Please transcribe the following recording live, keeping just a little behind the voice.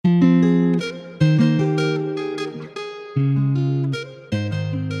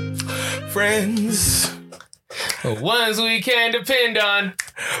Friends. Ones we can depend on.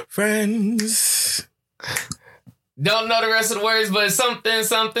 Friends. Don't know the rest of the words, but something,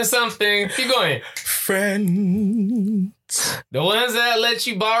 something, something. Keep going. Friends. The ones that let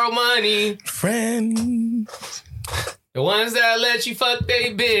you borrow money. Friends. The ones that let you fuck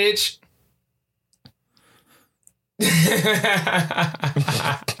they bitch.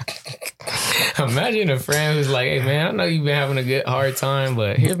 Imagine a friend who's like, hey man, I know you've been having a hard time,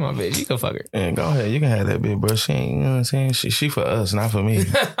 but here's my bitch. You can fuck her. Yeah, go ahead. You can have that bitch, bro. She ain't, you know what I'm saying? She for us, not for me. You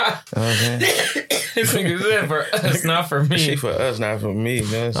know what I'm saying? This nigga said for us, not for me. She for us, not for me.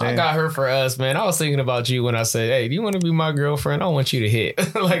 You know what I'm saying? I got her for us, man. I was thinking about you when I said, hey, do you want to be my girlfriend? I want you to hit.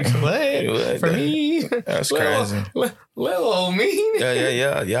 Like, what? For me? That's crazy. Little old me.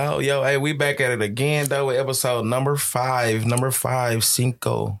 Yeah. Yo, hey, we back at it again, though, with episode number 5.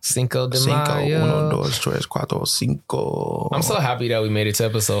 Cinco de Mayo. Uno, dos, tres, cuatro, cinco. I'm so happy that we made it to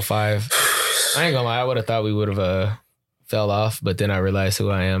episode 5. I ain't gonna lie, I would have thought we would have fell off, but then I realized who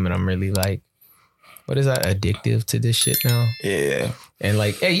I am, and I'm really like, what is that, addictive to this shit now? Yeah. And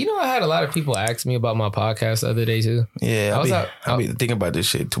like, hey, you know, I had a lot of people ask me about my podcast the other day too. Yeah, I be thinking about this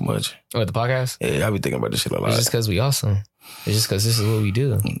shit too much. What, the podcast? Yeah, I be thinking about this shit a lot. It's just because we awesome. It's just because this is what we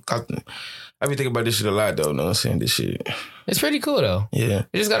do. I be thinking about this shit a lot, though. Know what I'm saying? This shit. It's pretty cool, though. Yeah.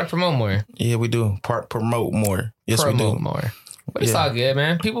 We just got to promote more. Yeah, we do. Promote more. Yes, we do. Promote more. But it's all good,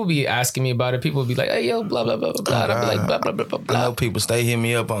 man. People be asking me about it. People be like, hey, yo, blah, blah, blah, blah, blah. I be like, blah, blah, blah, blah, blah. I know people stay hitting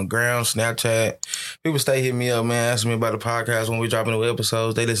me up on Ground, Snapchat. People stay hitting me up, man, asking me about the podcast when we dropping new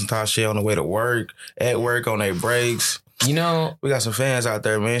episodes. They listen to our shit on the way to work, at work, on their breaks. You know, we got some fans out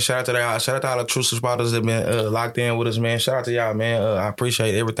there, man. Shout out to all the true supporters that been locked in with us, man. Shout out to y'all, man. I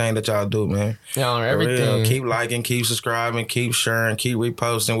appreciate everything that y'all do, man. Y'all everything. Keep liking, keep subscribing, keep sharing, keep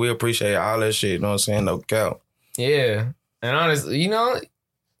reposting. We appreciate all that shit. You know what I'm saying? No cap. Yeah. And honestly, you know,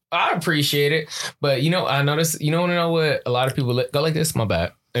 I appreciate it. But, you know, I noticed, you know what? A lot of people go like this. My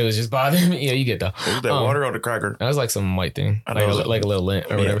bad. It was just bothering me. Yeah, you get that. Was that water or the cracker? That was like some white thing. Like a little lint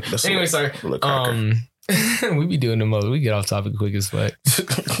or whatever. Anyway, sorry. We be doing the most. We get off topic quick as fuck.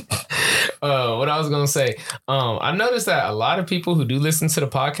 What I was gonna say, I noticed that a lot of people who do listen to the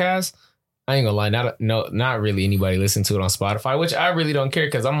podcast, I ain't gonna lie, not really anybody listen to it on Spotify, which I really don't care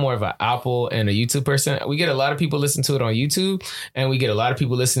because I'm more of an Apple and a YouTube person. We get a lot of people listen to it on YouTube, and we get a lot of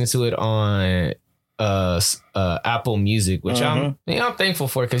people listening to it on Apple Music, which I'm thankful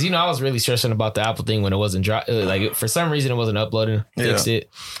for, because I was really stressing about the Apple thing when it wasn't like for some reason it wasn't uploading. Fixed it,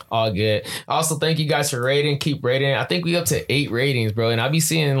 all good. Also, thank you guys for rating. Keep rating. I think we up to 8 ratings, bro. And I be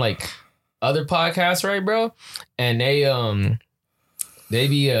seeing like other podcasts, right, bro? And they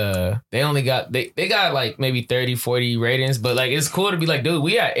only got they got like maybe 30, 40 ratings, but like it's cool to be like, dude,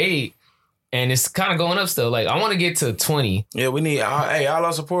 we at 8. And it's kind of going up still. Like, I want to get to 20. Yeah, we need, all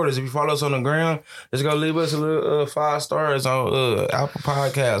our supporters. If you follow us on the ground, just go leave us a little 5 stars on Apple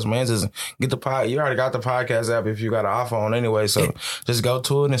Podcasts, man. Just get the you already got the podcast app if you got an iPhone anyway. So just go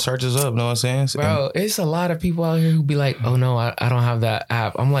to it and search us up. You know what I'm saying? Bro, it's a lot of people out here who be like, oh no, I don't have that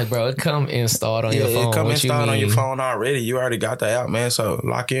app. I'm like, bro, it come installed on your phone. It come installed on your phone already. You already got the app, man. So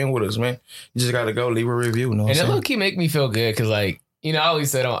lock in with us, man. You just got to go leave a review. You know what I'm saying? And it low-key make me feel good because like, I always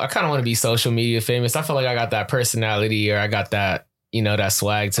said, I kind of want to be social media famous. I feel like I got that personality, or I got that, that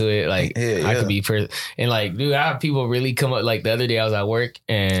swag to it. Like, I could be, and like, dude, I have people really come up. Like the other day I was at work,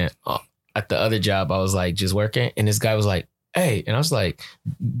 and at the other job, I was like just working, and this guy was like, hey, and I was like,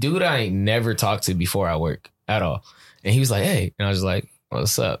 dude, I ain't never talked to before I work at all. And he was like, hey, and I was like,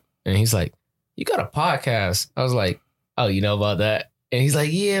 what's up? And he's like, you got a podcast? I was like, oh, you know about that? And he's like,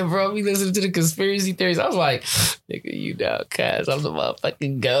 yeah, bro, we listen to the conspiracy theories. I was like, nigga, you know, cuz I'm the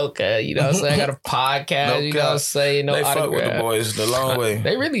motherfucking go, cuz. You know what I'm saying? I got a podcast, you know what I'm saying? No they autograph. Fuck with the boys the long way.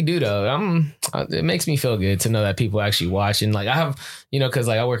 They really do, though. It makes me feel good to know that people actually watch. And like, I have, because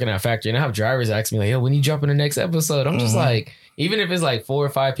like I work in that factory, and I have drivers ask me like, yo, when you dropping the next episode? I'm just like, even if it's like 4 or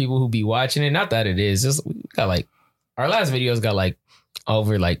 5 people who be watching it, not that it is, just we got like, our last videos got like,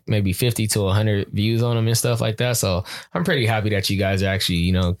 over like maybe 50 to 100 views on them and stuff like that. So I'm pretty happy that you guys are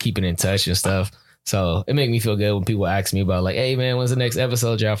actually, keeping in touch and stuff. So it makes me feel good when people ask me about like, hey man, when's the next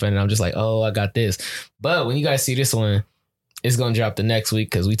episode dropping? And I'm just like, oh, I got this. But when you guys see this one, it's going to drop the next week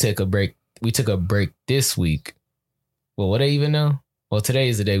because we took a break. We took a break this week. Well, what I even know? Well, today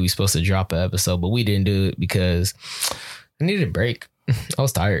is the day we're supposed to drop an episode, but we didn't do it because I needed a break. I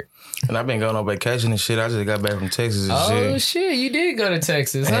was tired. And I've been going on vacation and shit. I just got back from Texas and shit. Oh, shit. You did go to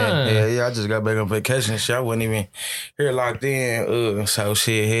Texas, huh? Yeah. I just got back on vacation and shit. I wasn't even here locked in. So,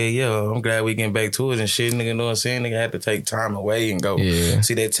 shit, hell yeah. I'm glad we getting back to it and shit. Nigga, know what I'm saying? Nigga had to take time away and go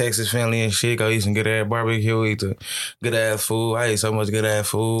see that Texas family and shit. Go eat some good-ass barbecue. Eat the good-ass food. I ate so much good-ass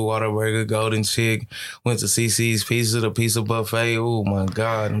food. Whataburger, Golden Chick. Went to CC's the pizza buffet. Oh, my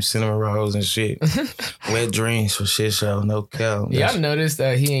God. Them cinnamon rolls and shit. Wet dreams for shit show. No cap. Yeah, I noticed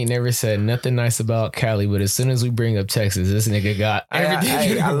that he ain't never said nothing nice about Cali, but as soon as we bring up Texas, this nigga got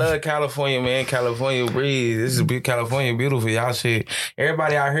everything. I love California, man. California breeze. This is California beautiful, y'all shit.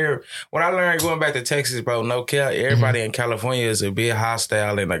 Everybody out here, when I learned going back to Texas, bro, no cap, everybody in California is a bit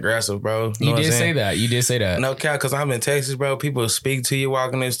hostile and aggressive, bro. You did say that. No cap, because I'm in Texas, bro. People speak to you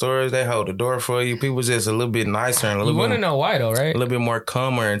walking in stores. They hold the door for you. People just a little bit nicer and a little bit. You want to know why, though, right? A little bit more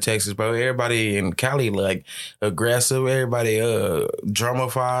calmer in Texas, bro. Everybody in Cali, like, aggressive. Everybody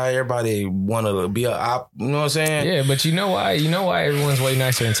drumify. Everybody want to be a op. You know what I'm saying? Yeah, but you know why? You know why everyone's way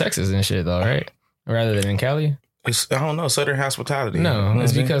nicer in Texas and shit, though, right? Rather than in Cali? I don't know, Southern hospitality. No,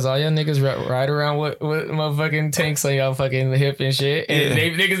 it's because all y'all niggas ride around with motherfucking tanks on y'all fucking hip and shit. And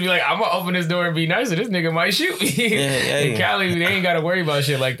they niggas be like, I'm gonna open this door and be nicer. This nigga might shoot me. In Cali, they ain't gotta worry about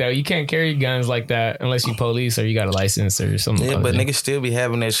shit like that. You can't carry guns like that unless you police or you got a license or something. Yeah, but niggas still be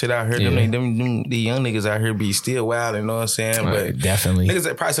having that shit out here. The young niggas out here be still wild, you know what I'm saying? But definitely. Niggas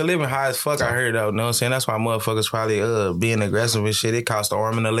that price of living high as fuck out here though, you know what I'm saying? That's why motherfuckers probably being aggressive and shit. It costs an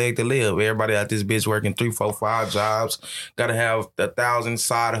arm and a leg to live. Everybody out this bitch working 3, 4, 5 jobs. Gotta have 1,000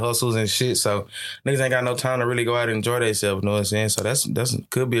 side hustles and shit. So niggas ain't got no time to really go out and enjoy themselves, you know what I'm saying? So that's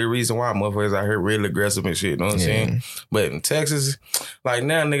could be a reason why motherfuckers out here real aggressive and shit, you know what I'm saying? But in Texas, like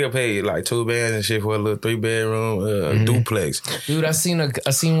now nigga pay like 2 bands and shit for a little 3-bedroom duplex. Dude, I seen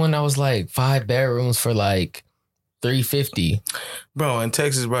one that was like 5 bedrooms for like $350. Bro, in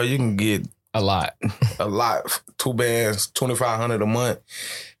Texas, bro, you can get a lot. 2 bands, $2,500 a month.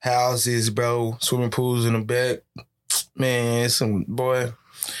 Houses, bro, swimming pools in the back. Man,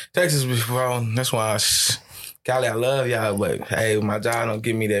 Texas, bro. That's why Cali, I love y'all, but hey, my job don't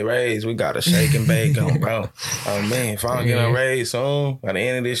give me that raise. We got a shake and bake on, bro. Oh man, if I don't get a raise soon, by the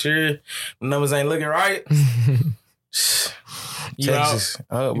end of this year, the numbers ain't looking right. Texas,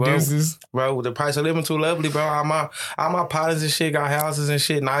 bro, the price of living too lovely, bro. All my partners and shit got houses and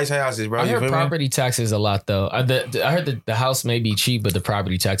shit, nice houses, bro. I heard property taxes a lot though. I heard that the house may be cheap, but the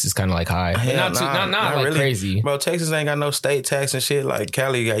property tax is kind of like high. Not like really crazy, bro. Texas ain't got no state tax and shit like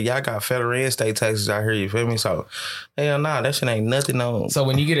Cali. Y'all got federal and state taxes out here. You feel me? So hell nah, that shit ain't nothing on. So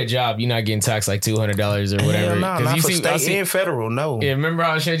when you get a job, you're not getting taxed like $200 or whatever. Hell nah, not for state and federal. No. Yeah, remember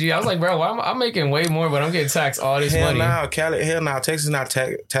I showed you? I was like, bro, I'm making way more, but I'm getting taxed all this money. Hell nah, Texas not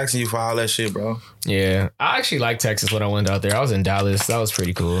taxing you for all that shit, bro. Yeah, I actually liked Texas when I went out there. I was in Dallas. That was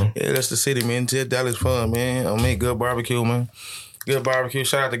pretty cool. Yeah, that's the city, man. Dallas fun, man. I mean, good barbecue, man. Good barbecue.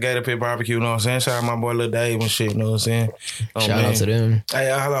 Shout out to Gator Pit Barbecue, you know what I'm saying? Shout out my boy Lil Dave and shit, you know what I'm saying? Shout out to them. Hey,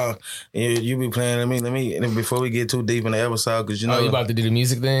 hold on. You be playing, let me, before we get too deep in the episode, because you know. Oh, you about to do the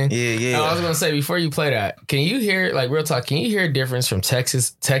music thing? Yeah. I was going to say, before you play that, can you hear, like real talk, can you hear a difference from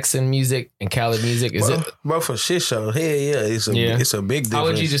Texan music and Cali music? Bro, for shit show, hell yeah. It's a big difference. How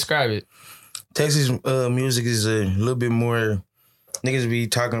would you describe it? Texas music is a little bit more, niggas be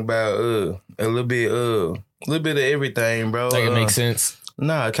talking about a little bit of everything, bro. Like it makes sense.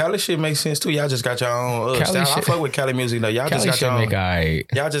 Nah, Cali shit makes sense too. Y'all just got your own style. I fuck with Cali music though. Y'all Cali just got your own.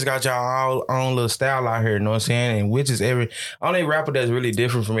 Y'all just got your own little style out here. You know what I'm saying? And which is only rapper that's really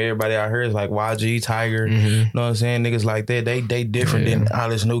different from everybody out here is like YG, Tiger. You know what I'm saying? Niggas like that. They different than all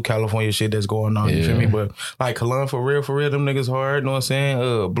this new California shit that's going on. You feel me? But like Cologne for real, them niggas hard. You know what I'm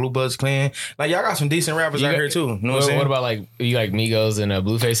saying? Blue Buds Clan. Like y'all got some decent rappers out here too. You know what I'm saying? What about like you like Migos and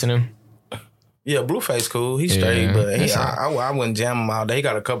Blueface in them? Yeah, Blueface cool. He's straight, but I wouldn't jam him out. They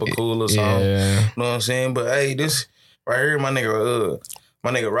got a couple cool little songs. You know what I'm saying? But hey, this right here, my nigga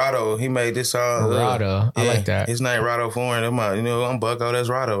Rado, he made this song. Rado, I like that. His name Rado Foreign. I'm Bucko. That's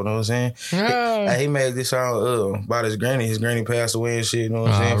Rado. You know what I'm saying? He made this song about his granny. His granny passed away and shit. You know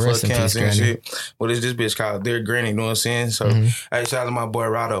what I'm saying? Fuck cancer and shit. Well, it's this bitch called Dear Granny. You know what I'm saying? So, hey, shout out to my boy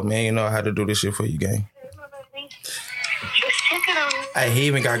Rado, man. You know how to do this shit for you, gang. Hey, he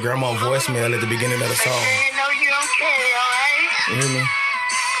even got grandma voicemail at the beginning of the song. No, you don't care, all right? You hear me?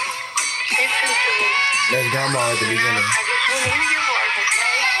 That's grandma at the beginning. I just want to hear your voice,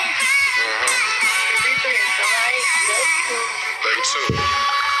 okay? Be blessed, all right? Love you too.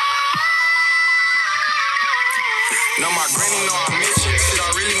 No, my granny know I miss you. Shit, I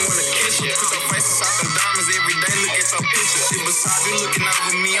really wanna kiss you. Put your faces out them diamonds every day. Look at your picture. Shit, beside you looking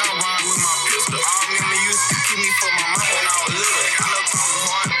over me, I ride with my pistol. All remember used to keep me for my mom when I was little. I know talk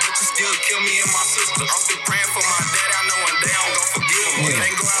hard, but I'm still praying for my daddy. I know one day I'm gonna forgive him.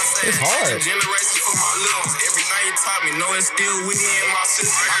 Can't go outside. It's hard. Generations for my little ones. Everything you taught me, know it's still with me and my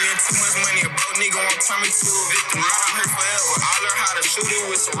sister. I'm in too much money, a broke nigga won't turn me to a victim. Now I'm hurt forever. I learned how to shoot it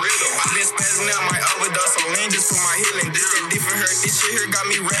with some rhythm. I've been spazzing out my overdose on lean just for my healing. This that different hurt. This shit here got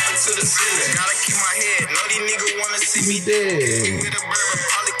me rapping to the ceiling. Gotta keep my head. Know these niggas wanna see me dead. With a bourbon,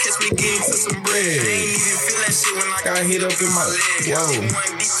 probably catch me getting to some bread. I ain't even feel that shit when I got hit up in my leg. Whoa.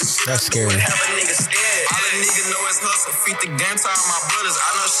 That's scary. Have a nigga scared. All a nigga know is hustle. Feed the gun to all my brothers. I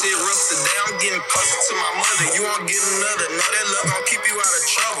know shit rough today. I'm getting closer to my mother. You won't get another. Know that love gon' keep you out of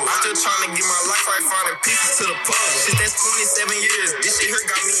trouble. I'm still trying to get my life right, finding pieces to the puzzle. Shit, that's 27 years. This shit here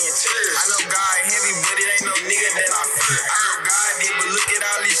got me in tears. I know God heavy, but it ain't no nigga that I fear. I know God did, but look at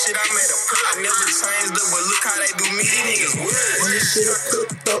all this shit I made a perk. I never changed up, but look how they do me. These niggas weird. When this shit I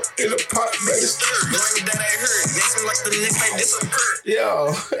cooked up in a pot, baby, stir. Knowing that I heard. Dancing like the next like this a perk.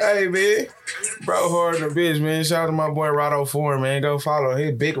 Yo, hey man, bro, hard in the bitch, man. Shout out to my boy Rado Foreign, man. Go follow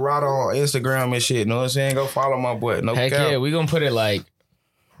his big Rado on Instagram and shit. Know what I'm saying? Go follow my boy. No Heck cap. yeah, we gonna put it like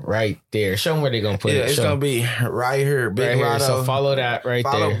right there. Show them where they gonna put Yeah, it. it's gonna be right here, Big right Rado. here. So follow that right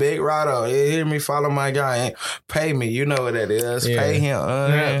Follow there. Big Rado. You hear me? Follow my guy. And pay me. You know what that is. Yeah. Pay him.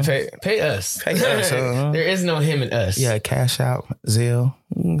 Yeah, pay us. Pay us. There is no him and us. Yeah, Cash Out, Zelle. You know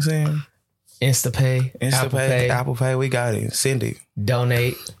what I'm saying? InstaPay, Apple Pay, we got it. Send it.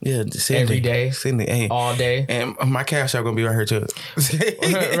 donate Yeah, send every it. day, Send it. Hey. all day. And my Cash Out gonna be right here too.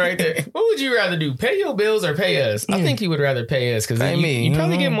 Right there. What would you rather do? Pay your bills or pay us? I think you would rather pay us because Pay me, you you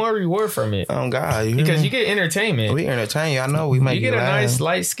probably know? get more reward from it. Oh God, Because you get entertainment. we entertain you. I know we make You get a laugh. nice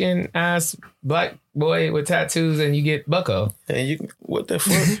light skinned ass black boy with tattoos and you get bucko. And you, what the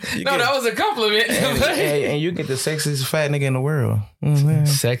fuck? You No, that was a compliment. and you get the sexiest fat nigga in the world. Mm-hmm.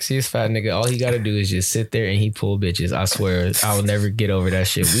 Sexiest fat nigga. All he got to do is just sit there and he pull bitches. I swear, I will never get over that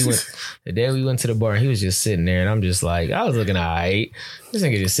shit. The day we went to the bar, he was just sitting there, and I'm just like, I was looking alright. This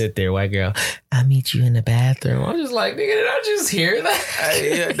nigga just sit there, white girl. I'll meet you in the bathroom. I'm just like, nigga, did I just hear that?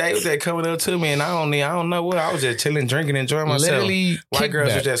 Yeah, they was just coming up to me, and I don't know what. I was just chilling, drinking, enjoying myself. Literally, White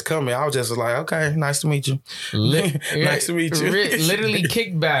girls kickback. were just coming. I was just like, okay, nice to meet you. Nice to meet you. Literally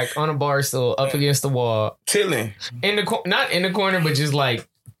kicked back on a bar stool up against the wall. Chilling. In the not in the corner, but just like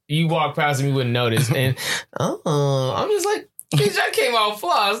you walk past and you wouldn't notice. And I'm just like, bitch, I came out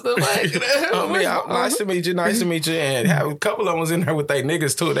flossed. Like, Nice to meet you. Nice to meet you. And have a couple of them was in there with they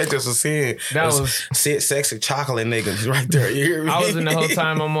niggas too. They just was seeing sexy chocolate niggas right there. You hear me? I was in the whole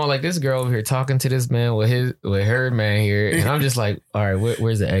time. I'm all like, this girl over here talking to this man with her man here, and I'm just like, all right,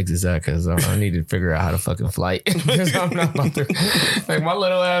 where's the exits at? Because I need to figure out how to fucking flight. Because I'm not about to, like, my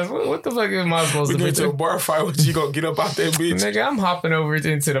little ass. What the fuck am I supposed to get do? to a bar fight? What you gonna get up out that bitch? Nigga, I'm hopping over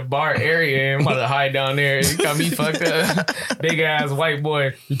into the bar area and I'm about to hide down there. It got me fucked up. Big ass white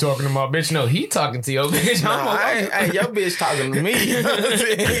boy, you talking to my bitch? No, he talking to your bitch. Hey, your bitch talking to me.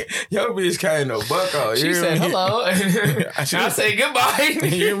 Your bitch carrying no bucko. She said hello. I say goodbye. You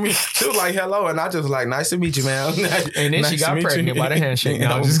hear me? She was like hello, and I just like nice to meet you, man. And then she got pregnant by the handshake.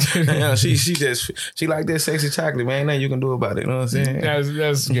 No, I'm just kidding. Yeah, she like that sexy chocolate, man. Nothing you can do about it. You know what I'm saying?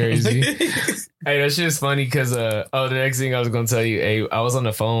 That's crazy. Hey, that shit's funny because the next thing I was gonna tell you, hey, I was on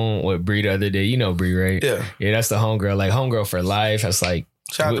the phone with Bree the other day. You know Bree, right? Yeah, that's the homegirl, like homegirl for life. That's like,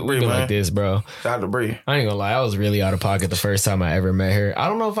 shout out to Bree, man. Like this, bro. Shout out to Bree. I ain't gonna lie, I was really out of pocket the first time I ever met her. I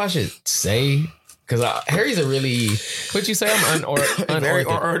don't know if I should say, because Harry's a really, what'd you say? I'm very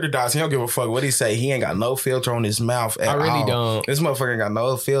unorthodox. He don't give a fuck what he say. He ain't got no filter on his mouth at all. I really don't. This motherfucker ain't got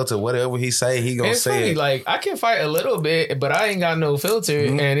no filter. Whatever he say, he gonna say funny, it. like, I can fight a little bit, but I ain't got no filter.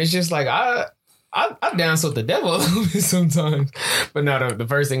 Mm-hmm. And it's just like, I dance with the devil a little bit sometimes. But no, the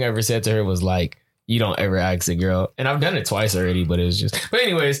first thing I ever said to her was like, you don't ever ask a girl. And I've done it twice already, but it was just... But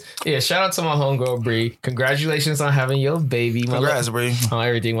anyways, yeah, shout out to my homegirl, Bree. Congratulations on having your baby. Congrats, Bree. On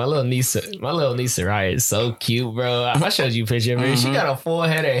everything. My little niece, Ryan, is so cute, bro. I showed you a picture of her. Mm-hmm. She got a full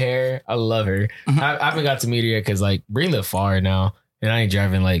head of hair. I love her. Mm-hmm. I haven't got to meet her yet because, like, Bree live far now. And I ain't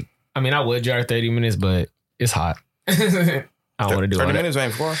driving, like... I mean, I would drive 30 minutes, but it's hot. I don't want to do 30 minutes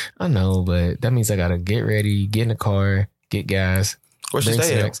ain't far. I know, but that means I got to get ready, get in the car, get gas. Where she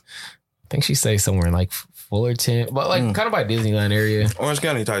stay at? I think she stays somewhere in like Fullerton, but like kind of by Disneyland area. Orange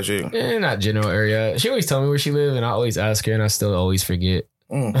County type shit. Not general area. She always tell me where she live, and I always ask her, and I still always forget.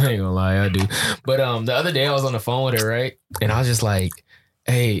 I ain't gonna lie, I do. But the other day I was on the phone with her, right, and I was just like,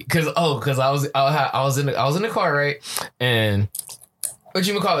 "Hey," because I was in the car, right, and what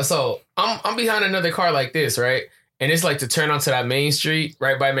you call it? So I'm behind another car like this, right, and it's like to turn onto that main street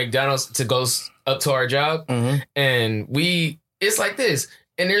right by McDonald's to go up to our job, and it's like this.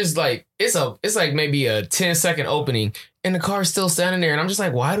 and there's like it's like maybe a 10-second opening, and the car's still standing there, and I'm just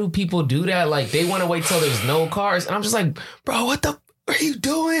like, why do people do that? Like they want to wait till there's no cars, and I'm just like, bro, what the? What are you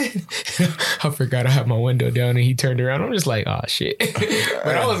doing? I forgot I had my window down and he turned around. I'm just like, oh shit.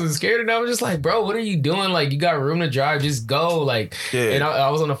 But I wasn't scared enough. I was just like, bro, what are you doing? Like, you got room to drive, just go. Like, and I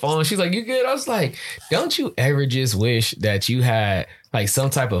was on the phone. She's like, you good? I was like, don't you ever just wish that you had like some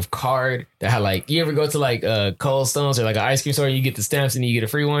type of card that had like, you ever go to like Cold Stones or like an ice cream store and you get the stamps and you get a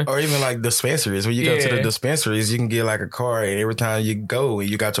free one? Or even like dispensaries. When you go to the dispensaries, you can get like a card, and every time you go and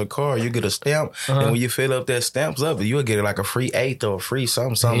you got your card, you get a stamp. And when you fill up that stamps up, you'll get like a free eighth or a free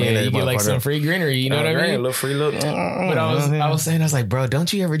something. Yeah, you get like some free greenery, you know what I mean? A little free look. But I was saying, I was like, bro,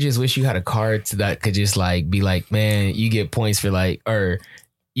 don't you ever just wish you had a card that could just like be like, man, you get points for like, or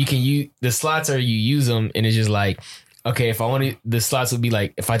you can use the slots, or you use them and it's just like, okay, if I want to, the slots would be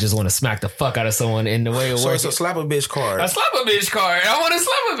like, if I just want to smack the fuck out of someone, in the way it works. So it's a slap a bitch card. A slap a bitch card. I want a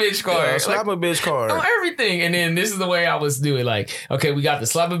slap a bitch card. Yeah, slap a bitch card. On everything. And then this is the way I was doing. Like, okay, we got the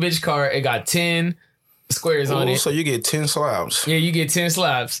slap a bitch card. It got 10 squares on it. So you get 10 slaps. Yeah, you get 10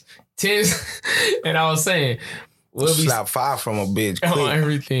 slaps. 10. And I was saying, we'll be slap 5 from a bitch. On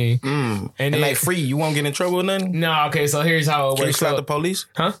everything. And like free, you won't get in trouble with nothing? No, okay, so here's how it works. Can you slap the police?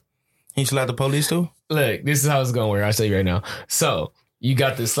 Huh? Can you slap the police too? Look, this is how it's going to work. I'll tell you right now. So you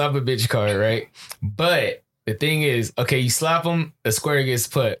got the slap a bitch card, right? But the thing is, okay, you slap them, a square gets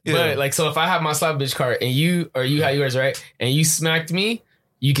put. Yeah. But like, so if I have my slap a bitch card and you have yours, right? And you smacked me,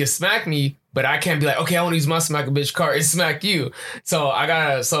 you can smack me, but I can't be like, okay, I want to use my smack a bitch card and smack you. So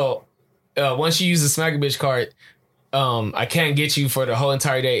once you use the smack a bitch card, I can't get you for the whole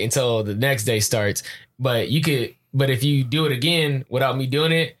entire day until the next day starts. But if you do it again without me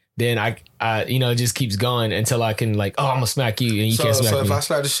doing it, then I it just keeps going until I can like, I'm gonna smack you and you can't smack me. So if I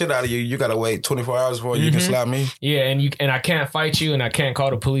slap the shit out of you, you gotta wait 24 hours before you can slap me? Yeah, and I can't fight you and I can't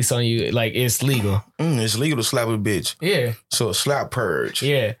call the police on you. Like, it's legal. It's legal to slap a bitch. Yeah. So a slap purge.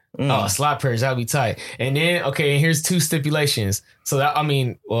 Yeah. Oh, slap purge, that'd be tight. And then, okay, and here's 2 stipulations. So that,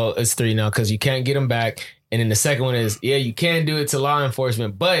 it's 3 now because you can't get them back. And then the second one is, you can do it to law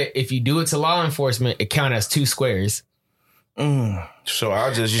enforcement, but if you do it to law enforcement, it counts as 2 squares. So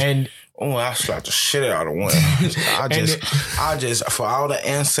I slapped the shit out of one. I just for all the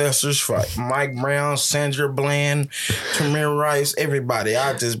ancestors, for Mike Brown, Sandra Bland, Tamir Rice, everybody,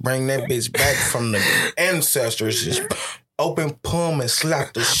 I just bring that bitch back from the ancestors. Just open palm and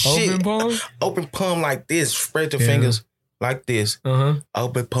slap the shit. Open palm? Open palm like this. Spread the fingers like this.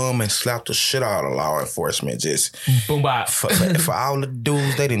 Open palm and slap the shit out of law enforcement. Just boom bop. For all the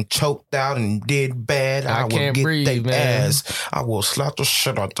dudes they done choked out and did bad, I will get their ass. I will slap the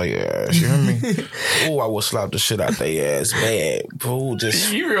shit out their ass. You hear me? I will slap the shit out their ass bad. Ooh,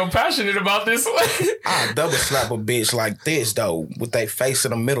 just you real passionate about this one. I double slap a bitch like this though, with their face in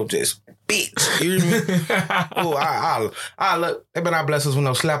the middle, just bitch. You hear me? I look. They better not bless us with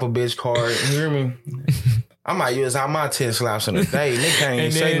no slap a bitch card. You hear me? I might use all my 10 slaps in a day. They can't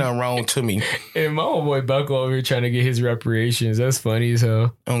even say nothing wrong to me. And my old boy Bucko over here trying to get his reparations. That's funny as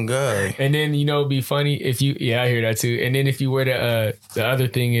hell. Oh, God. And then, it'd be funny if you... Yeah, I hear that too. And then if you were to... the other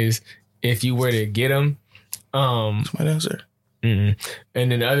thing is, if you were to get him... Somebody else there. And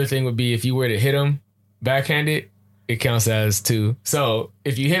then the other thing would be, if you were to hit him backhanded, it counts as 2. So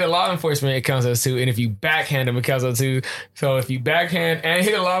if you hit a law enforcement, it counts as 2. And if you backhand them, it counts as 2. So if you backhand and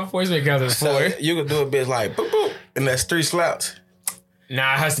hit a law enforcement, it counts as 4. So you could do a bitch like boop boop, and that's 3 slaps.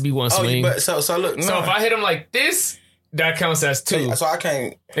 Nah, it has to be 1 swing. But so look. No. So if I hit him like this, that counts as 2. So I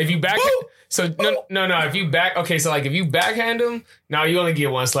can't. If you back. Boop. So no. If you back, okay. So like if you backhand him, now you only get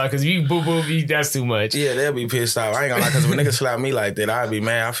 1 slap because if you boop boop, that's too much. Yeah, they'll be pissed off. I ain't gonna lie, because if a nigga slap me like that, I'd be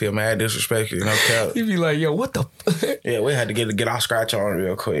mad. I feel mad, disrespected. You know, you'd be like, yo, what the? Yeah, we had to get our scratch on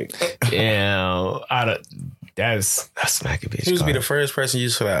real quick. Yeah, that's smack a bitch. Who's be the first person you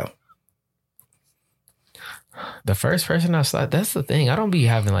slap? The first person I slapped. That's the thing. I don't be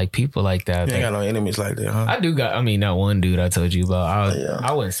having like people like that. You ain't got no enemies like that, huh? I do got. Not one dude I told you about.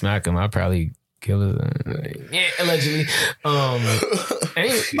 I wouldn't smack him. I'd probably kill him. Yeah, allegedly.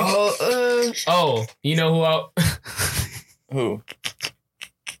 You know who Who?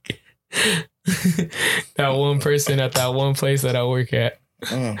 That one person at that one place that I work at.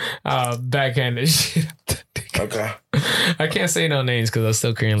 Backhanded shit. Okay. I can't say no names because I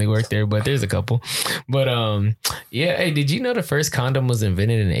still currently work there, but there's a couple. But hey, did you know the first condom was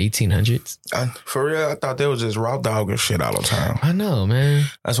invented in the 1800s? For real, I thought they was just raw dog and shit all the time. I know, man.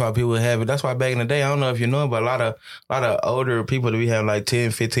 That's why people have it. That's why back in the day, I don't know if you know, but a lot of older people that we have like 10,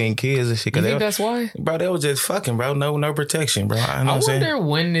 15 kids and shit. You think that's why? Bro, they was just fucking, bro. No protection, bro. I wonder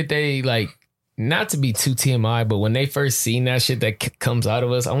when did they like not to be too TMI, but when they first seen that shit that comes out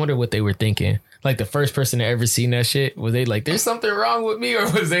of us, I wonder what they were thinking. Like the first person to ever seen that shit, was they like, there's something wrong with me? Or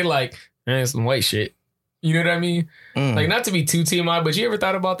was they like, man, some white shit? You know what I mean? Like, not to be too TMI, but you ever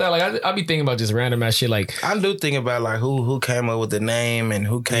thought about that? Like, I be thinking about just random ass shit. Like, I do think about like who came up with the name and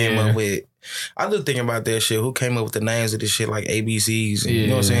who came up with. I do think about that shit. Who came up with the names of this shit like ABCs? And, you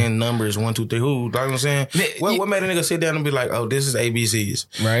know what I'm saying? Numbers 1, 2, 3. Who? Like what I'm saying? What made a nigga sit down and be like, oh, this is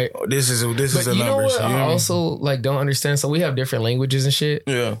ABCs, right? Or this is the numbers. You know what? You know I also like don't understand. So we have different languages and shit.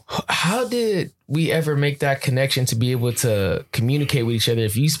 Yeah. How did we ever make that connection to be able to communicate with each other?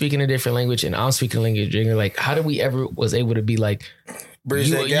 If you speak in a different language and I'm speaking a language, and you're like, how did we ever was able to be like,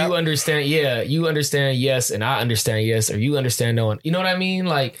 you understand, you understand yes, and I understand yes, or you understand no one. You know what I mean?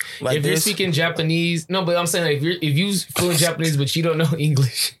 Like if you're speaking Japanese, no, but I'm saying like if you fluent Japanese but you don't know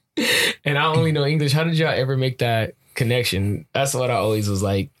English, and I only know English, how did y'all ever make that connection? That's what I always was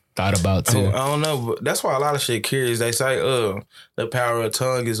like thought about too. I don't know, but that's why a lot of shit curious. They say, the power of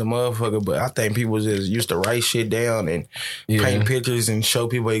tongue is a motherfucker, but I think people just used to write shit down and paint pictures and show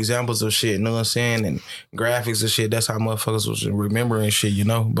people examples of shit, you know what I'm saying? And graphics and shit. That's how motherfuckers was remembering shit, you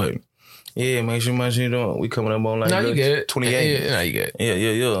know? But yeah, make sure much you doing. We coming up on like you get 28. Yeah, you get.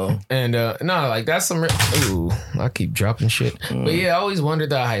 Yeah. And no, like that's some. Ooh, I keep dropping shit. But yeah, I always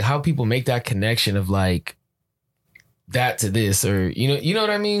wondered that like, how people make that connection of like that to this, or you know what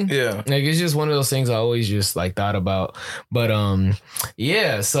I mean? Yeah. Like it's just one of those things I always just like thought about. But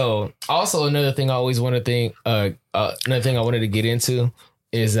yeah. So also another thing I always want to think. Another thing I wanted to get into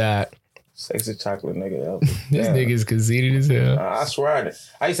is that. Sexy chocolate nigga. This nigga's conceited as hell. I swear.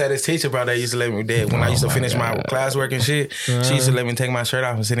 I used to have this teacher, bro, that used to let me when I used to finish my classwork and shit. She used to let me take my shirt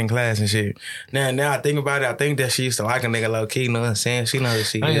off and sit in class and shit. Now I think about it, I think that she used to like a nigga low key, you know what I'm saying? She knows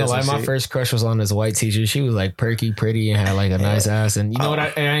she is. I ain't gonna lie, my first crush was on this white teacher. She was like perky, pretty, and had like a nice ass. And you know what I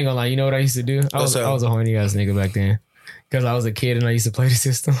ain't gonna lie, you know what I used to do? I was a horny ass nigga back then. Because I was a kid and I used to play the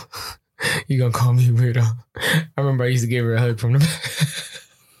system. You gonna call me weirdo. I remember I used to give her a hug from the back.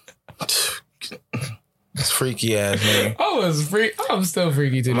 It's freaky ass, man. I'm still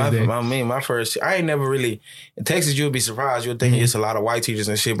freaky to this day. My first, I ain't never really, in Texas, you'll be surprised. You'll think it's a lot of white teachers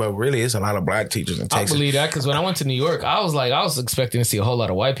and shit, but really it's a lot of black teachers in Texas. I believe that because when I went to New York, I was expecting to see a whole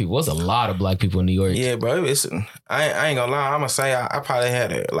lot of white people. There's a lot of black people in New York. Yeah, bro. I ain't gonna lie. I'm gonna say I probably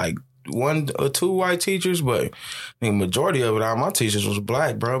had like 1 or 2 white teachers, but the majority of it, all my teachers was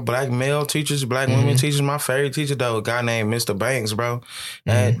black, bro. Black male teachers, black women teachers. My favorite teacher, though, a guy named Mr. Banks, bro.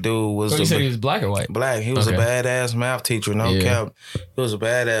 That dude was... So you said he was black or white? Black. He was a badass math teacher, no cap. He was a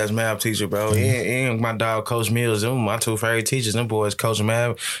badass math teacher, bro. And my dog, Coach Mills, them my 2 favorite teachers. Them boys coach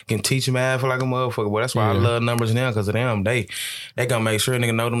math, can teach math like a motherfucker. But that's why I love numbers now, because of them. They gonna make sure a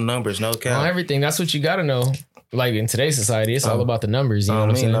nigga know them numbers, no cap. On everything. That's what you gotta know. Like in today's society, it's all about the numbers. You know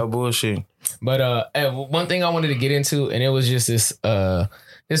what I'm saying? No bullshit. But one thing I wanted to get into, and it was just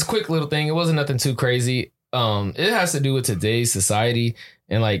this quick little thing. It wasn't nothing too crazy. It has to do with today's society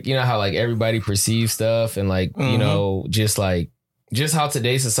and like you know how like everybody perceives stuff and like you know just how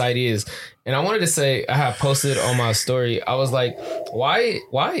today's society is. And I wanted to say I have posted on my story. I was like, why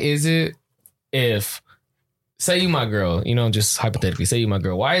is it if say you my girl, you know, just hypothetically, say you my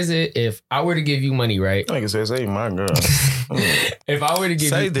girl. Why is it if I were to give you money, right? Like I said, say you my girl. If I were to give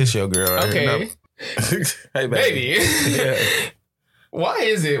say this your girl. Right? Okay. Hey, baby. Yeah. Why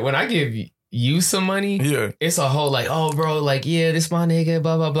is it when I give you some money, it's a whole like, oh, bro, like, yeah, this my nigga,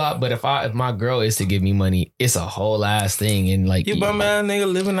 blah, blah, blah. But if my girl is to give me money, it's a whole ass thing. And like, you bum ass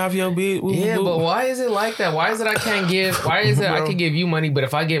nigga living off your beat. Yeah, but why is it like that? Why is it I can't give? Why is it I can give you money, but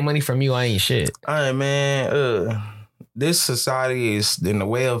if I get money from you, I ain't shit? All right, man. This society is in the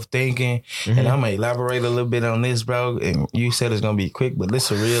way of thinking, and I'm gonna elaborate a little bit on this, bro. And you said it's gonna be quick, but this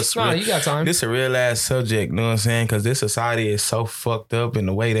is a real. You got time. This is a real ass subject. You know what I'm saying? Because this society is so fucked up in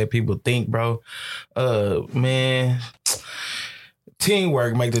the way that people think, bro. Man.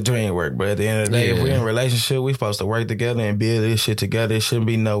 Teamwork make the dream work, but at the end of the day, if we're in a relationship, we supposed to work together and build this shit together. It shouldn't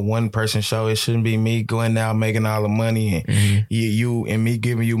be no one person show. It shouldn't be me going out making all the money and you and me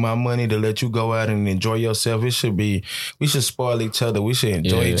giving you my money to let you go out and enjoy yourself. It should be, we should spoil each other. We should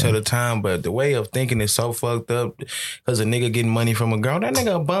enjoy each other time. But the way of thinking is so fucked up because a nigga getting money from a girl. That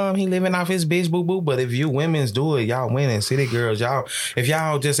nigga a bum. He living off his bitch boo boo. But if you women's do it, y'all winning. City girls, y'all. If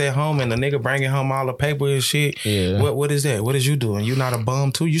y'all just at home and the nigga bringing home all the paper and shit, what is that? What is you doing? you're not a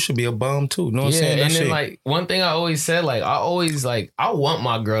bum too, you should be a bum too. You know what I'm saying? And then like one thing I always said, like I want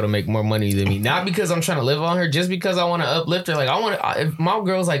my girl to make more money than me, not because I'm trying to live on her, just because I want to uplift her. Like if my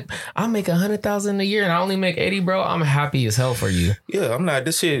girl's like, I make 100,000 a year and I only make 80, bro, I'm happy as hell for you. Yeah, I'm not.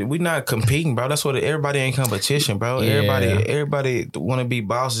 This shit, we not competing, bro. That's what everybody ain't competition, bro. Yeah. Everybody want to be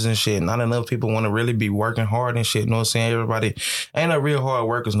bosses and shit. Not enough people want to really be working hard and shit. You know what I'm saying? Everybody ain't no real hard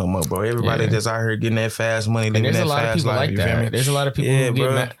workers no more, bro. Everybody just out here getting that fast money, living that fast life. There's a lot of people who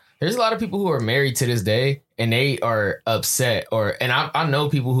get mad. There's a lot of people who are married to this day and they are upset and I know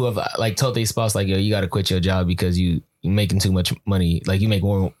people who have like told their spouse like, yo, you got to quit your job because you making too much money. Like you make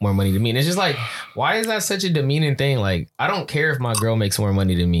more money than me. And it's just like, why is that such a demeaning thing? Like, I don't care if my girl makes more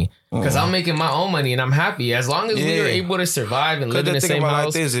money than me because I'm making my own money and I'm happy as long as we are able to survive and live in the same house.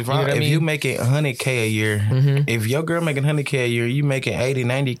 Like this, if you making 100K a year, if your girl making 100K a year, you making 80,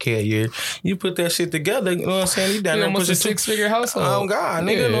 90K a year, you put that shit together. You know what I'm saying? You down there almost a 6-figure household. Oh God,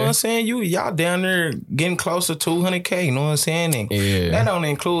 nigga, you know what I'm saying? Y'all down there getting closer to 100K. You know what I'm saying? And that don't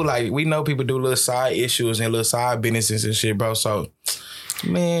include like we know people do little side issues and little side businesses and shit, bro. So.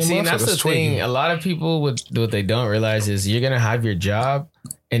 Man, see, that's the thing. A lot of people, what they don't realize is you're gonna have your job,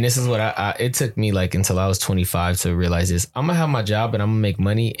 and this is what it took me like until I was 25 to realize this. I'm gonna have my job and I'm gonna make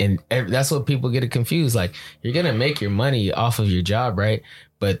money, and that's what people get it confused. Like you're gonna make your money off of your job, right?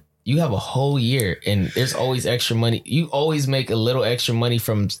 But you have a whole year, and there's always extra money. You always make a little extra money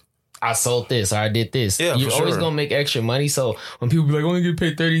from. I sold this or I did this. Yeah, you're always gonna make extra money. So when people be like, I only get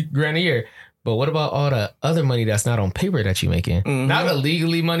paid 30 grand a year. But what about all the other money that's not on paper that you making? Not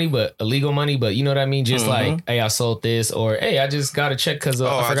illegally money, but illegal money. But you know what I mean? Just like, hey, I sold this, or hey, I just got a check because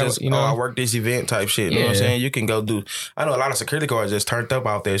I worked this event type shit. You know what I'm saying? You can go do. I know a lot of security guards just turned up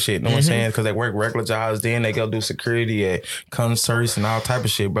off that shit. You know what I'm saying? Because they work regular jobs, then they go do security at concerts and all type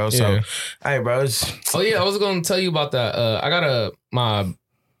of shit, bro. So, hey, bro. I was gonna tell you about that. I got my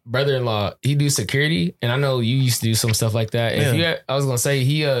brother-in-law, he do security, and I know you used to do some stuff like that. And I was gonna say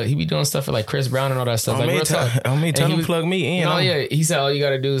he be doing stuff for like Chris Brown and all that stuff. Tell him plug me in. No, he said all you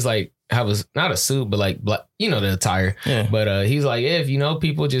gotta do is like have not a suit, but like the attire. Yeah. But he's like, if you know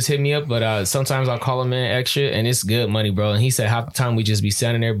people, just hit me up. But sometimes I'll call him in extra, and it's good money, bro. And he said half the time we just be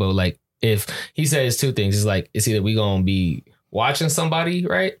standing there, but like if he said it's two things, it's like it's either we gonna be watching somebody,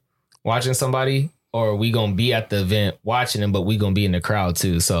 right? Or we gonna be at the event watching them, but we gonna be in the crowd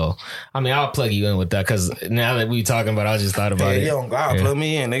too. So, I mean, I'll plug you in with that because now that we talking about it, I just thought about it. Yo, God, plug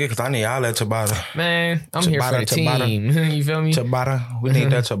me in, nigga, because I need all that Tabata. Man, I'm here for the team. You feel me? Tabata. We need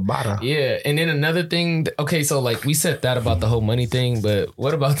that Tabata. Yeah, and then another thing. Okay, so like we said that about the whole money thing, but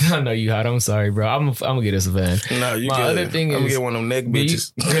what about I know you hot. I'm sorry, bro. I'm gonna get us a van. No, you get other thing. I'm gonna get one of them neck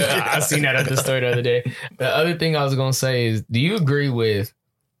bitches. I seen that at the store the other day. The other thing I was gonna say is, do you agree with?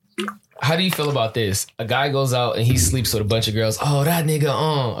 How do you feel about this? A guy goes out and he sleeps with a bunch of girls. Oh, that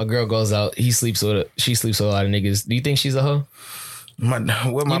nigga, A girl goes out, she sleeps with a lot of niggas. Do you think she's a hoe? You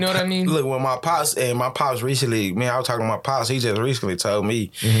know what I mean? Look, when my pops recently, I was talking to my pops, he just recently told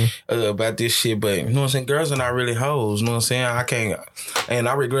me about this shit, but you know what I'm saying? Girls are not really hoes, you know what I'm saying? I can't, and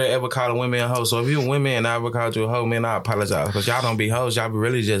I regret ever calling women a hoe. So if you're a woman and I ever called you a hoe, man, I apologize, because y'all don't be hoes, y'all be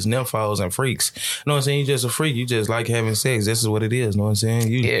really just nymphos and freaks. You know what I'm saying? You just a freak, you just like having sex. This is what it is, you know what I'm saying?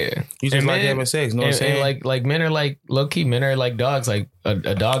 You just like having sex, you know what I'm saying? And like men are like, low-key, men are like dogs. Like a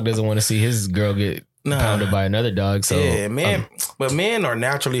dog doesn't want to see his girl get pounded by another dog. So yeah, man. But men are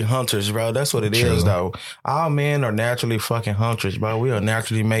naturally hunters, bro. That's what it is, though. All men are naturally fucking hunters, bro. We are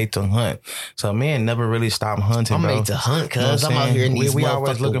naturally made to hunt. So men never really stop hunting, bro. I'm made to hunt, cuz I'm out here in these we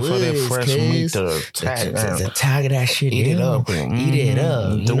always looking for that fresh meat to tag that shit. Eat it up. Eat it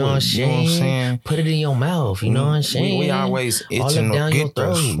up. You know what I'm saying? Put it in your mouth. You know what I'm saying? We always itching all up down your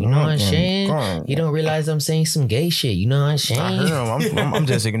throat. You know what I'm saying? You don't realize I'm saying some gay shit. You know what I'm saying? I heard him. I'm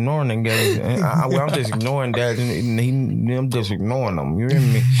just ignoring the gay. I'm just ignoring that. I'm just ignoring them. You hear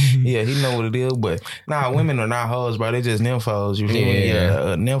me? Yeah, he know what it is. But women are not hoes, bro. They just nymphos. You feel me?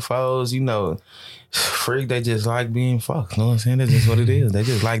 Yeah, nymphos. You know, freak. They just like being fucked. You know what I'm saying? That's just what it is. They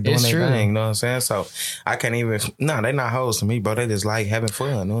just like doing their thing. You know what I'm saying? So I can't even. They not hoes to me, bro. They just like having fun.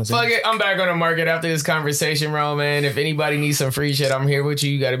 You know what I'm saying? Fuck it. I'm back on the market after this conversation, bro, man. If anybody needs some free shit, I'm here with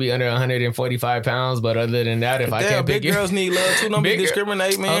you. You got to be under 145 pounds. But other than that, if I can't pick big girls need love too. Don't be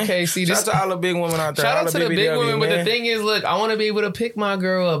discriminate, man. Okay, see this. Shout out to all the big women out there. Shout out to the big women. But the thing is, look, I want to be able to pick my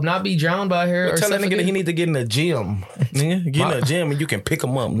girl up, not be drowned by her. Tell that nigga that he need to get in the gym. Nigga, get in the gym and you can pick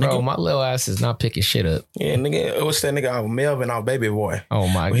him up. Nigga. Bro, my little ass is not picking your shit up. Yeah, nigga, what's that nigga? Melvin, our baby boy. Oh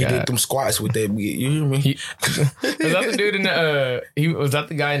my God. He did them squats with that. You hear me? Was that the dude in the? Was that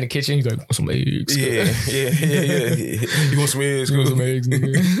the guy in the kitchen? He's like, want some eggs? Yeah. You want some eggs?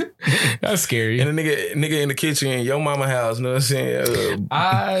 Nigga. That's scary. And the nigga in the kitchen in your mama house, you know what I'm saying?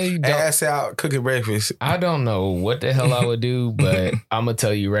 Ass out cooking breakfast. I don't know what the hell I would do, but I'm gonna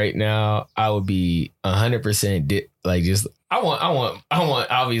tell you right now, I would be 100% like just. I want.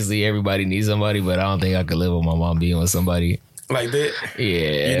 Obviously, everybody needs somebody, but I don't think I could live with my mom being with somebody like that.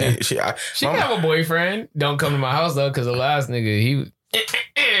 Yeah, she can have a boyfriend. Don't come to my house though, because the last nigga he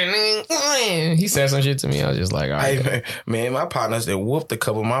said some shit to me. I was just like, all right. Hey, man, my partners that whooped a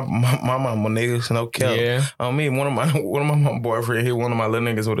couple of my mama niggas, no cap. Yeah. On me, one of my boyfriend hit one of my little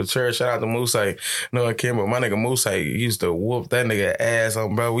niggas with a chair. Shout out to Moose. No, I can't, but my nigga Moose used to whoop that nigga ass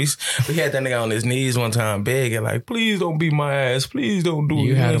on, bro. We had that nigga on his knees one time begging, like, please don't beat my ass. Please don't do it.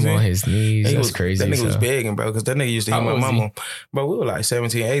 You had him on his knees. That's crazy. That nigga was begging, bro, because that nigga used to hit my mama. But we were like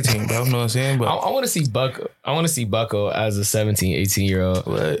 17, 18, bro. You know what I'm saying? But I want to see Bucko. I want to see Bucko as a 17, 18-year-old.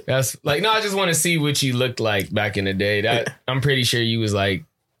 What? That's like, no, I just want to see what you looked like back in the day. That I'm pretty sure you was like,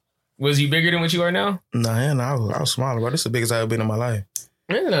 was you bigger than what you are now? Nah, I was smaller, bro. This is the biggest I've been in my life.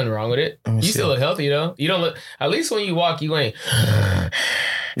 There's nothing wrong with it. You still look healthy though. You don't look, at least when you walk, you ain't.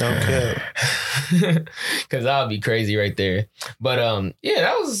 No cap. Cause that would be crazy right there. But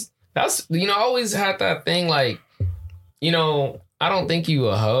yeah, that's I always had that thing like, I don't think you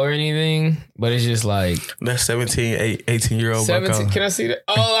a hoe or anything, but it's just like... That's 17, 18-year-old. 17, can I see that?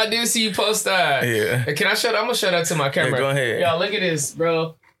 Oh, I did see you post that. Yeah. Can I show that? I'm going to show that to my camera. Yeah, go ahead. Yeah, look at this,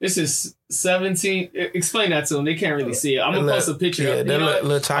 bro. This is 17. Explain that to them. They can't really see it. I'm going to post a picture. Yeah, that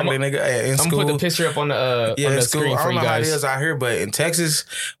little chocolate nigga in school. I'm going to put the picture up on the screen for you guys. I don't know how it is out here, but in Texas,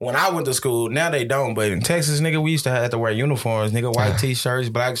 when I went to school, now they don't, but in Texas, nigga, we used to have to wear uniforms. Nigga, white t-shirts,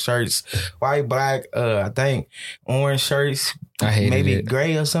 black shirts, black, I think, orange shirts. I hated maybe it.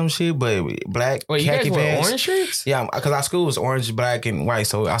 gray or some shit, but black. Wait, khaki you guys wear pants. orange shirts? Yeah, because our school was orange, black, and white.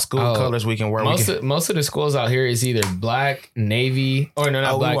 So our school colors we can wear. Most of the schools out here is either black, navy, or no,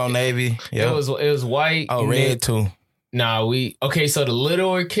 not black. We were navy. Yeah, it was white. Oh, red too. Nah, so the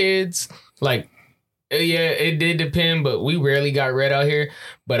littler kids, like, yeah, it did depend, but we rarely got red out here.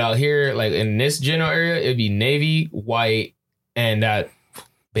 But out here, like in this general area, it'd be navy, white, and that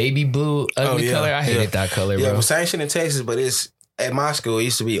baby blue ugly color. I hated that color, bro. Yeah, well, same shit in Texas, but it's at my school. It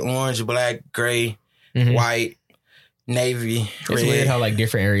used to be orange, black, gray, white, navy, red. It's weird how like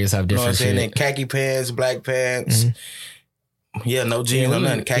different areas have different shit. And khaki pants, black pants. Yeah, no jeans or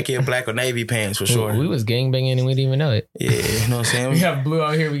nothing. Khaki or black or navy pants for sure. We was gangbanging and we didn't even know it. Yeah, you know what I'm saying? We have blue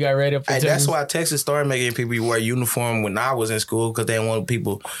out here. We got red up. That's why Texas started making people wear uniform when I was in school, because they didn't want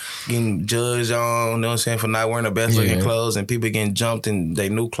people getting judged on, you know what I'm saying, for not wearing the best looking clothes, and people getting jumped and they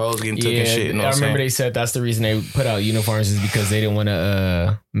new clothes getting took and shit. You know what I remember they said that's the reason they put out uniforms, is because they didn't want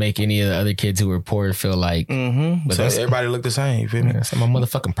to make any of the other kids who were poor feel like. But so everybody looked the same. You feel me? That's my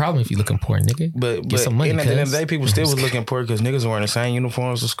motherfucking problem if you looking poor, nigga. But get some money. At the end of the day, people still was looking poor because niggas wearing the same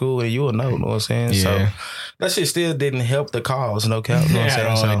uniforms to school, and you will know what I'm saying? Yeah. So that shit still didn't help the cause, no cap. You know what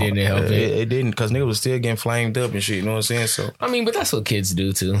I'm saying? It didn't help it. It didn't, because niggas was still getting flamed up and shit, you know what I'm saying? So I mean, but that's what kids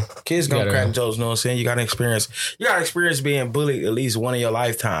do too. Kids gonna crack jokes, you know what I'm saying? You gotta experience being bullied at least one in your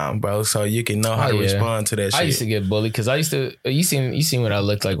lifetime, bro, so you can know how to respond to that shit. I used to get bullied because I used to you seen what I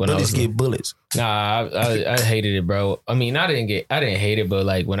looked like when I was get bullets. Nah, I hated it, bro. I mean, I didn't hate it, but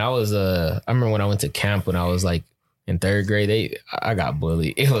like when I was I remember when I went to camp when I was like in third grade, I got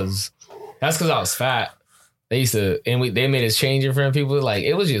bullied. That's because I was fat. They used to, and they made us change in front of people. Like,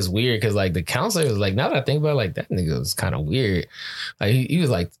 it was just weird because like the counselor was like, now that I think about it, like that nigga was kind of weird. Like he was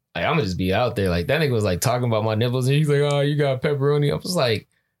like, I'm gonna just be out there. Like that nigga was like talking about my nipples, and he's like, oh, you got pepperoni. I was like,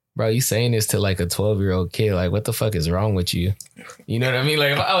 bro, you saying this to like a 12-year-old kid? Like, what the fuck is wrong with you? You know what I mean?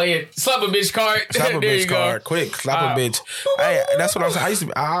 Like, oh yeah, slap a bitch card. Slap a bitch card, quick. Slap a bitch. Hey, that's what I'm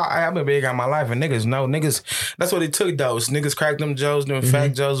saying. I've been big on my life, and niggas know That's what it took, though. Niggas crack them jokes, them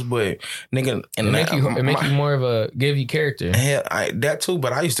fat jokes, but nigga, and it make you more of a give you character. Yeah, that too.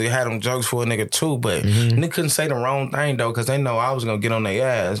 But I used to have them jokes for a nigga too. But nigga couldn't say the wrong thing though, because they know I was gonna get on their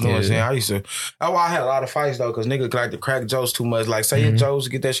ass. You know what I'm saying? I had a lot of fights though, because niggas like to crack jokes too much. Like say your jokes,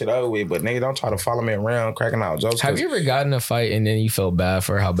 get that shit over with. But nigga, don't try to follow me around cracking out jokes. Have you ever gotten a fight and then you felt bad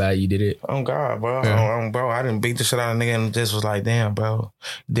for how bad you did it? Oh God, bro. Yeah. Bro, I didn't beat the shit out of a nigga and just was like, damn, bro.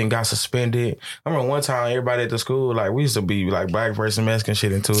 Then got suspended. I remember one time everybody at the school, like we used to be like black versus Mexican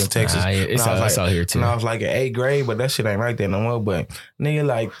shit in Texas. It's all here too. And I was like in 8th grade, but that shit ain't like that no more. But nigga,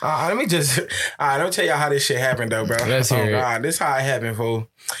 like, let me tell y'all how this shit happened though, bro. Let's hear it. God, this how it happened, fool.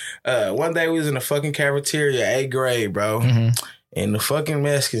 One day we was in the fucking cafeteria, 8th grade, bro. And the fucking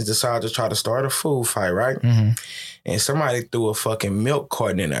Mexicans decided to try to start a food fight, right? And somebody threw a fucking milk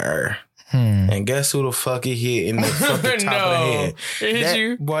carton in the air. And guess who the fuck it hit in the fucking top of the head? It hit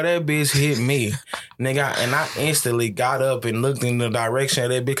you? Boy, that bitch hit me. Nigga, and I instantly got up and looked in the direction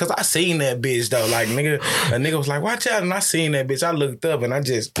of that bitch because I seen that bitch though. Like, nigga, a nigga was like, watch out. And I seen that bitch. I looked up and I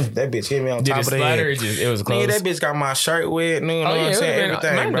just, that bitch hit me on top of the head. It was close. Nigga, that bitch got my shirt wet. You know what I'm saying?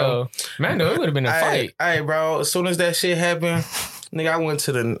 Everything, bro. Mando, it would have been a fight. Hey, bro, as soon as that shit happened, nigga, I went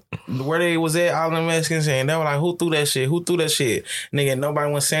to where they was at, all the Mexicans, and they were like, who threw that shit? Who threw that shit? Nigga,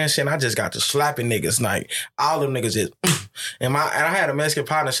 nobody was saying shit, and I just got to slapping niggas. Like, all them niggas just, and I had a Mexican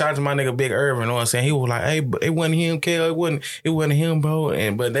partner, shout out to my nigga Big Irvin, you know what I'm saying? He was like, hey, it wasn't him, Kel, it wasn't him,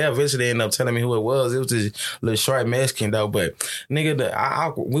 bro. But they eventually ended up telling me who it was. It was this little short Mexican, though. But, nigga,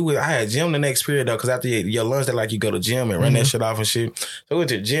 I had gym the next period, though, because after your lunch, they like you go to gym and run that shit off and shit. So we went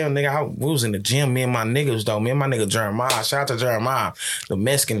to the gym, nigga. We was in the gym, me and my niggas, though. Me and my nigga Jeremiah, shout out to Jeremiah. The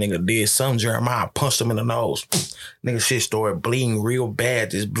Mexican nigga did something. Jeremiah punched him in the nose. Nigga shit started bleeding real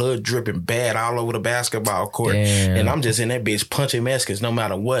bad. This blood dripping bad all over the basketball court. Damn. And I'm just in that bitch punching Mexicans no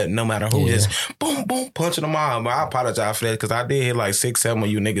matter what, no matter who. Just boom, boom, punching them all. But I apologize for that because I did hit like 6, 7 of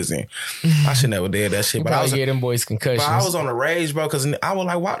you niggas in. I should never did that shit. But I was getting them boys concussions. But I was on the rage, bro, because I was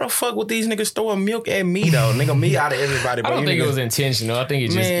like, why the fuck would these niggas throwing milk at me, though? Nigga, me out of everybody. Bro. I don't think it was intentional. I think it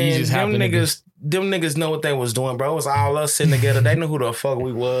just happened. Them niggas know what they was doing, bro. It was all us sitting together. They knew who the fuck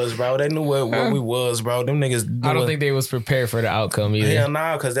we was, bro. They knew what we was, bro. Them niggas. I don't think they was prepared for the outcome either. Hell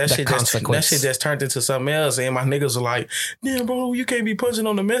nah, because that shit just turned into something else. And my niggas were like, "Damn, bro, you can't be punching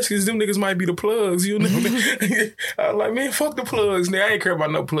on the Mexicans. Them niggas might be the plugs." You know? I was like, man, fuck the plugs. Nigga, I ain't care about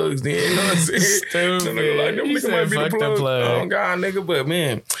no plugs. Then you know what I'm saying? Stupid. Them niggas like them niggas might be the plugs. Oh god, nigga. But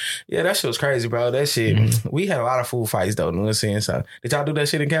man, yeah, that shit was crazy, bro. That shit. We had a lot of food fights though. You know what I'm saying? So did y'all do that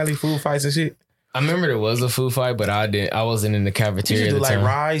shit in Cali? Food fights and shit. I remember there was a food fight, but I wasn't in the cafeteria. You at the like time.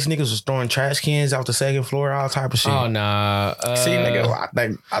 rides, niggas was throwing trash cans out the second floor, all type of shit. Oh nah. See,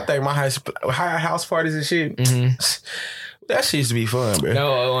 nigga, I think my high house parties and shit. That shit used to be fun, bro.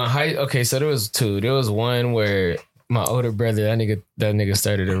 No, okay, so there was two. There was one where my older brother, that nigga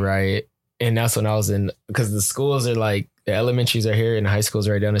started a riot, and that's when I was in, because the schools are like, the elementaries are here and the high schools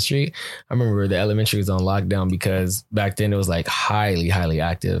are right down the street. I remember the elementary was on lockdown because back then it was like highly, highly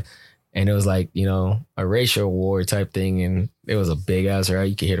active. And it was like, you know, a racial war type thing. And it was a big ass riot.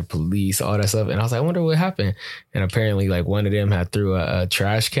 You could hear the police, all that stuff. And I was like, I wonder what happened. And apparently like one of them had threw a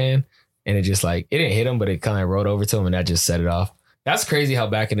trash can, and it just like, it didn't hit him, but it kind of rolled over to him and that just set it off. That's crazy how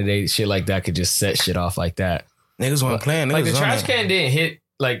back in the day, shit like that could just set shit off like that. Niggas weren't playing. Like the trash can didn't hit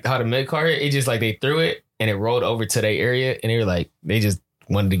like how the mid car hit. It just like they threw it and it rolled over to their area. And they were like, they just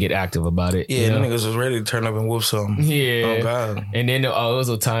wanted to get active about it. Yeah, you know? the niggas was ready to turn up and whoop something. Yeah. Oh god. And then it was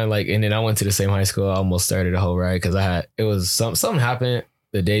a time like, and then I went to the same high school. I almost started a whole riot because something happened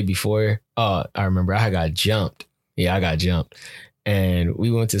the day before. I remember I got jumped. Yeah, I got jumped. And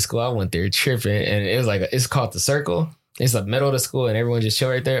we went to school. I went there tripping, and it was like, it's called the Circle. It's the middle of the school, and everyone just chill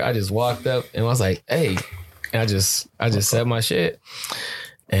right there. I just walked up and I was like, hey, and I just said my shit.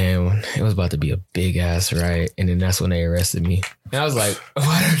 And it was about to be a big ass riot. And then that's when they arrested me. And I was like,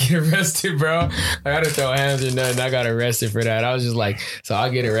 why did I get arrested, bro? I didn't throw hands or nothing. I got arrested for that. I was just like, so I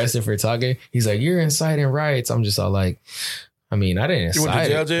get arrested for talking. He's like, you're inciting riots. I'm just all like, I mean, I didn't incite.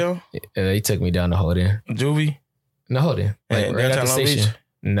 You went to jail? They took me down to Holden. Juvie? No, Holden. Like And right at the downtown Long station. Beach?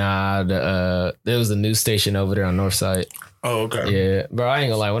 Nah, there was a news station over there on North Side. Oh, okay. Yeah, bro, I ain't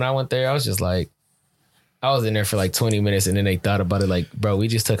gonna lie. When I went there, I was just like, I was in there for like 20 minutes, and then they thought about it like, bro, we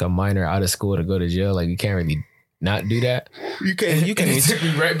just took a minor out of school to go to jail. Like, you can't really not do that. You can't. They took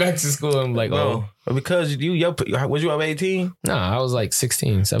me right back to school. I'm like, no, because was you up 18? Nah, I was like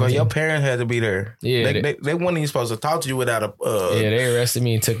 16, 17. But your parents had to be there. Yeah, they weren't even supposed to talk to you without a. Yeah, they arrested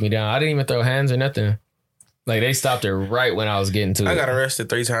me and took me down. I didn't even throw hands or nothing. Like, they stopped it right when I was getting to it. I got arrested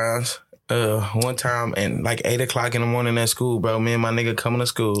 3 times. One time and like 8 o'clock in the morning at school, bro. Me and my nigga coming to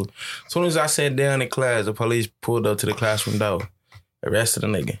school. As soon as I sat down in class, the police pulled up to the classroom door. Arrested the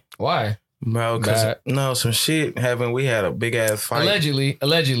nigga. Why? Bro, because some shit happened. We had a big ass fight. Allegedly.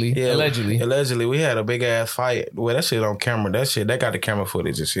 We had a big ass fight. Well, that shit on camera. They got the camera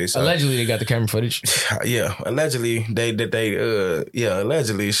footage and shit. So. Allegedly, they got the camera footage. Yeah, allegedly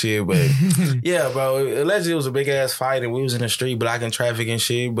allegedly shit. But yeah, bro, allegedly it was a big ass fight and we was in the street blocking traffic and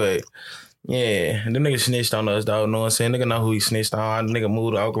shit. But Yeah, the nigga snitched on us, dog. Know what I'm saying? Nigga know who he snitched on. The nigga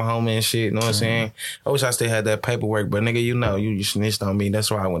moved to Oklahoma and shit. Know what I'm saying? I wish I still had that paperwork, but nigga, you know, you snitched on me. That's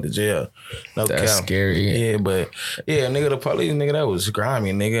why I went to jail. No cap. That's scary. Yeah, but yeah, nigga, the police, nigga, that was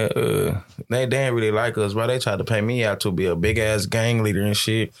grimy, nigga. They didn't really like us, bro. They tried to pay me out to be a big ass gang leader and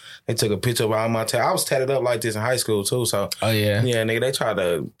shit. They took a picture of all my I was tatted up like this in high school too. So yeah, nigga, they tried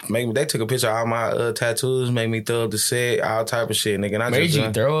to make me. They took a picture of all my tattoos, made me throw up the set, all type of shit, nigga. And I made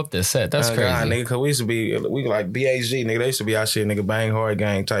you throw up the set? That's crazy, God, nigga. Cause we like BHG, nigga. They used to be our shit, nigga. Bang hard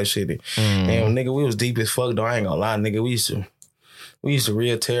gang type shit. And nigga, we was deep as fuck though. I ain't gonna lie, nigga. We used to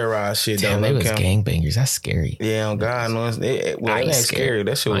real terrorize shit. Damn, they was gangbangers. That's scary. Yeah, on God, no, it ain't scary.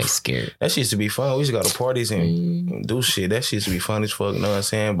 That shit was scary. That shit used to be fun. We used to go to parties and do shit. That shit used to be fun as fuck. You know what I'm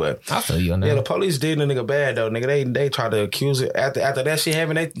saying? But I feel you on that. Yeah, the police did the nigga bad though, nigga. They tried to accuse it after that shit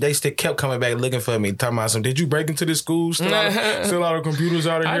happened. They still kept coming back looking for me, talking about some. Did you break into the school? Still out of computers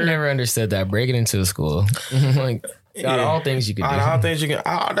out of here. I never understood that, breaking into the school. Like. Out of all things you can do. All things you can.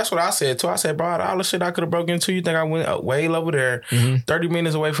 That's what I said too. I said, bro, all the shit I could have broken into, you think I went way over there, 30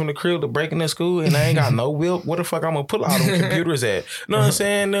 minutes away from the crib to break into school, and I ain't got no will. What the fuck I'm gonna put all them computers at? You know what I'm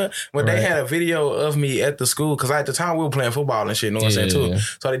saying? But they had a video of me at the school, because at the time we were playing football and shit. You know what I'm saying too?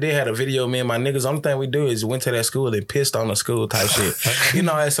 So they did have a video of me and my niggas. Only thing we do is went to that school and pissed on the school type shit. You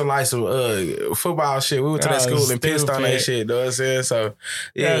know, that's some football shit. We went to that school and pissed on that shit. You know what I'm saying? So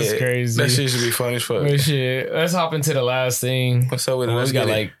yeah, that's crazy. That shit should be fun as fuck. Shit. Let's hop into the last thing. What's up with it? We got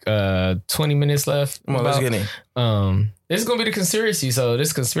like 20 minutes left. Come on, let's get in. This is gonna be the conspiracy, so this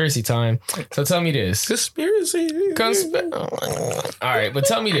is conspiracy time. So tell me this. Conspiracy. All right, but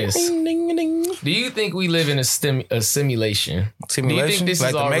tell me this. Do you think we live in a simulation? Simulation? Do you think this like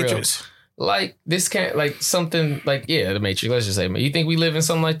is the all Matrix? Real? Like this can't, like something like, the Matrix, let's just say. You think we live in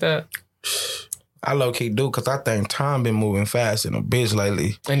something like that? I low-key do, because I think time been moving fast in a bitch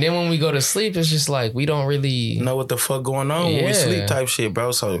lately. And then when we go to sleep, it's just like we don't really know what the fuck going on when we sleep type shit,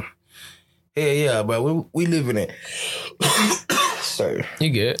 bro. So, yeah, but we living in Sorry. You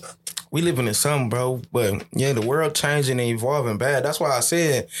good. We living in something, bro. But yeah, the world changing and evolving bad. That's why I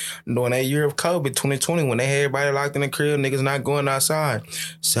said during that year of COVID, 2020, when they had everybody locked in the crib, niggas not going outside.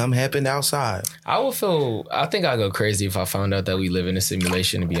 Something happened outside. I think I'd go crazy if I found out that we live in a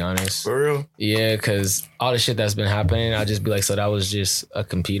simulation, to be honest. For real? Yeah, because all the shit that's been happening, I'd just be like, so that was just a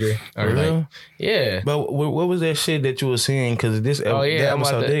computer? Or For real? Like, yeah. But what was that shit that you were seeing? Because this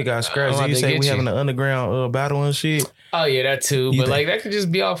episode did got scratched. Did you say we having an underground battle and shit? Oh, yeah, that too. But like, that could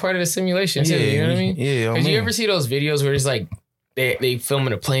just be all part of the simulation too. You know what I mean? Yeah. Because you ever see those videos where it's like, they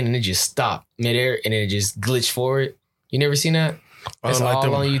filming a plane and it just stopped midair and then it just glitched forward? You never seen that? It's like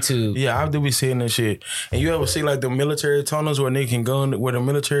all on YouTube. Yeah, I do be seeing that shit. And you ever see like the military tunnels where they can go where the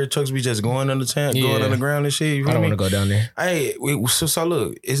military trucks be just going under going underground and shit? I don't want to go down there. Hey, so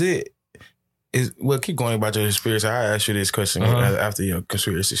look, well, keep going about your conspiracy. I ask you this question after your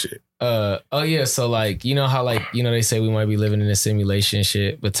conspiracy shit. So like, you know how like, they say we might be living in a simulation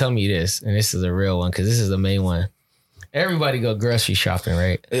shit, but tell me this, and this is a real one because this is the main one. Everybody go grocery shopping,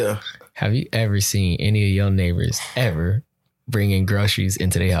 right? Yeah. Have you ever seen any of your neighbors ever bringing groceries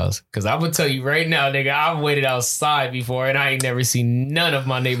into their house? Because I'm going to tell you right now, nigga, I've waited outside before and I ain't never seen none of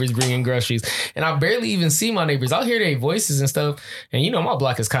my neighbors bringing groceries. And I barely even see my neighbors. I'll hear their voices and stuff. And my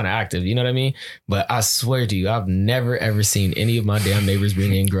block is kind of active, you know what I mean? But I swear to you, I've never ever seen any of my damn neighbors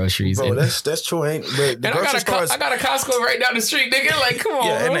bring in groceries. Bro, that's true, ain't but the grocery stores, I got a Costco right down the street, nigga. Like, come on,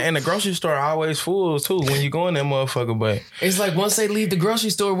 yeah, bro. And the grocery store always full too when you go in that motherfucker, but it's like once they leave the grocery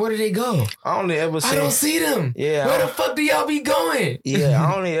store, where do they go? I don't see them. Yeah. Where the fuck do y'all be going? Yeah,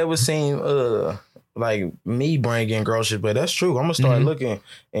 I only ever seen like me bringing groceries, but that's true. I'm gonna start looking,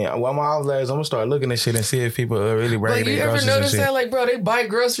 and while my outlays, I'm gonna start looking at shit and see if people are really bringing their groceries. You ever notice that, like, bro, they buy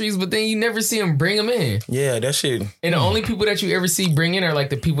groceries, but then you never see them bring them in? Yeah, that shit. And the only people that you ever see bring in are like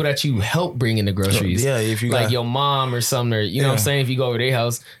the people that you help bring in the groceries. Yeah, if you like your mom or something, or you know what I'm saying. If you go over their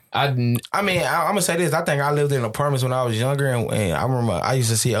house. I'm gonna say this. I think I lived in apartments when I was younger, and I remember I used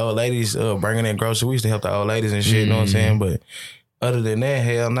to see old ladies bringing in groceries. We used to help the old ladies and shit. You know what I'm saying? But other than that,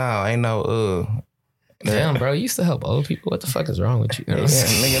 hell no, ain't no Damn, bro, you used to help old people. What the fuck is wrong with you?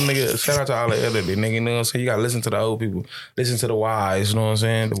 Nigga, shout out to all the elderly, nigga. You know what I'm saying? You gotta listen to the old people. Listen to the wise, you know what I'm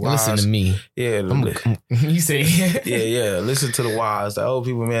saying? The wise. Listen to me. Yeah. You say yeah. Listen to the wise. The old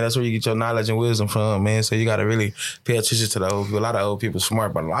people, man, that's where you get your knowledge and wisdom from, man. So you gotta really pay attention to the old people. A lot of old people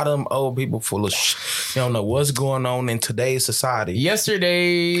smart, but a lot of them old people full of shit. You don't know what's going on in today's society.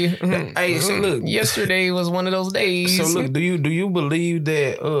 Yesterday. Hey, so look. Yesterday was one of those days. So look, do you believe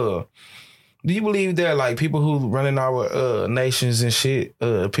that do you believe that like people who running our nations and shit,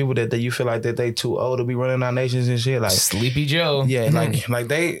 people that you feel like that they too old to be running our nations and shit, like Sleepy Joe? Yeah, like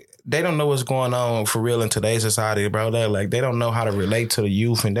they they don't know what's going on for real in today's society, bro. They don't know how to relate to the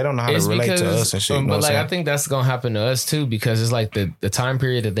youth, and they don't know how to relate to us and shit. But like, I think that's gonna happen to us too, because it's like the time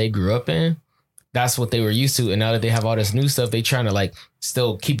period that they grew up in. That's what they were used to, and now that they have all this new stuff, they trying to like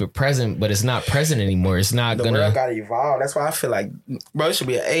still keep it present, but it's not present anymore. It's not the world gotta evolve. That's why I feel like, bro, it should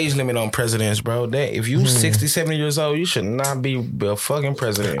be an age limit on presidents, bro. If you 60, 70 years old, you should not be a fucking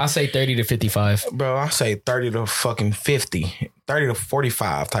president. I say 30 to 55. Bro, I say 30 to fucking 50. 30 to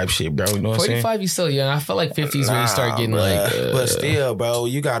 45 type shit, bro. You know what I'm saying? 45, you still young. I feel like 50 is when you start getting but still, bro,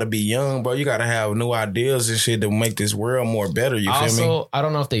 you gotta be young, bro. You gotta have new ideas and shit to make this world more better. You feel me? Also, I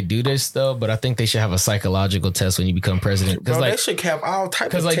don't know if they do this though, but I think they should have a psychological test when you become president. Bro, like, they should have all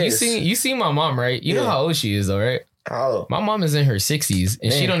types of tests. Because like you see my mom, right? You know how old she is though, right? Oh. My mom is in her 60s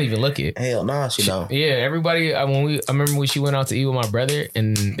and she don't even look it. Hell no, she don't. Yeah, everybody. I remember when she went out to eat with my brother,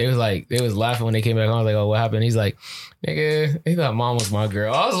 and they was laughing when they came back home. I was like, "Oh, what happened?" He's like, "Nigga, he thought mom was my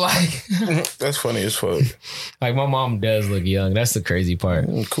girl." I was like, "That's funny as fuck." Like my mom does look young. That's the crazy part.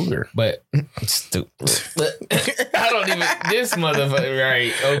 Cougar, but stupid. I don't even. This motherfucker,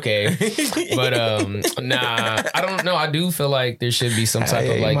 right? Okay, but nah, I don't know. I do feel like there should be some type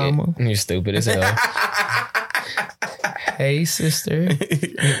of like. You're stupid as hell. Hey, sister.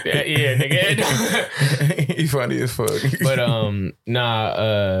 Yeah, nigga. You funny as fuck. But I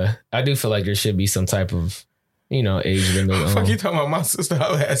do feel like there should be some type of, age limit. Fuck you talking about my sister?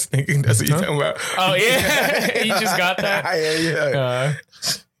 I was thinking that's what you talking about. Oh yeah, you just got that. Yeah.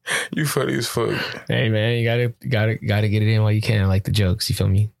 You funny as fuck. Hey man, you gotta get it in while you can, like the jokes. You feel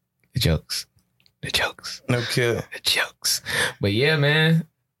me? The jokes. No kill. The jokes. But yeah, man.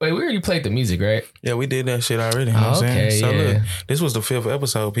 Wait, we already played the music, right? Yeah, we did that shit already. You know what I'm saying? So look, this was the 5th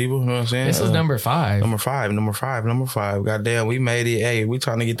episode, people. You know what I'm saying? This was number 5. Number five. Goddamn, we made it. Hey, we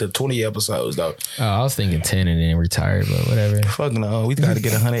trying to get to 20 episodes, though. Oh, I was thinking 10 and then retired, but whatever. Fuck no. We got to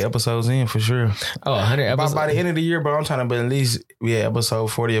get 100 episodes in for sure. Oh, 100 episodes? By the end of the year, bro, I'm trying to be at least, episode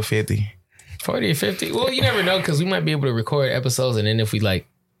 40 or 50. 40 or 50? Well, you never know, because we might be able to record episodes, and then if we like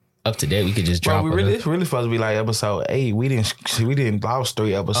up to date, we could just drop. Bro, it's really supposed to be like episode 8. We didn't lost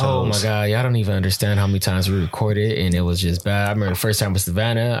 3 episodes. Oh my god, y'all don't even understand how many times we recorded and it was just bad. I remember the first time with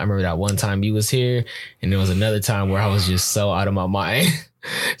Savannah. I remember that one time you was here, and there was another time where I was just so out of my mind.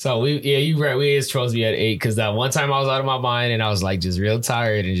 So you right. We is supposed to be at 8 because that one time I was out of my mind and I was like just real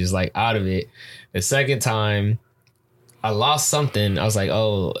tired and just like out of it. The second time I lost something. I was like,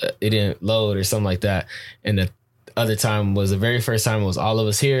 oh, it didn't load or something like that. And the other time was the very first time it was all of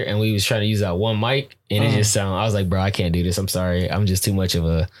us here and we was trying to use that one mic and it just sounded, I was like, bro, I can't do this. I'm sorry. I'm just too much of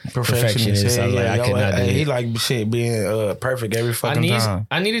a perfectionist. I was like, I could not do it. He like shit being perfect every fucking time.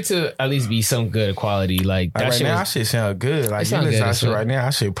 I needed to at least be some good quality. Like that shit. Now, I shit sound good. Like you listen to shit right now,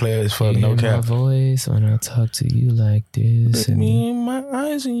 I should play as fuck. No cap. My voice when I talk to you like this. Look me in my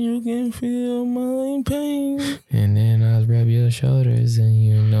eyes and you can feel my pain. And then I rub your shoulders and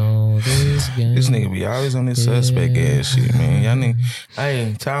you know this game. This nigga be always on this suspect ass shit, man. Y'all need,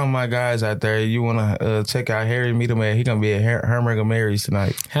 hey, tell my guys out there, you wanna check out Harry, meet him at, he gonna be at Hamburger Mary's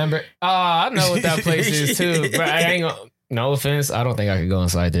tonight. Hamburger? I know what that place is too, but I ain't gonna. No offense, I don't think I could go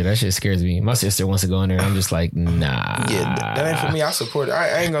inside there. That shit scares me. My sister wants to go in there. I'm just like, nah. Yeah, that ain't for me. I support it.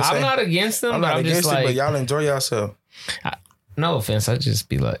 I ain't gonna say. I'm not against them. I'm not against it, but y'all enjoy yourself. No offense. I just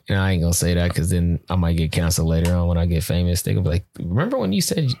be like, I ain't gonna say that because then I might get canceled later on when I get famous. They gonna be like, remember when you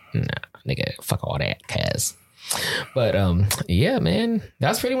said, nah, nigga, fuck all that, cuz. But yeah, man,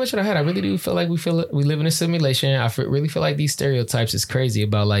 that's pretty much what I had. I really do feel like we live in a simulation. I really feel like these stereotypes is crazy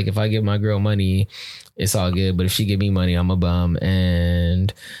about like if I give my girl money, it's all good. But if she give me money, I'm a bum.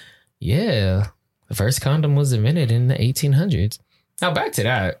 And yeah, the first condom was invented in the 1800s. Now back to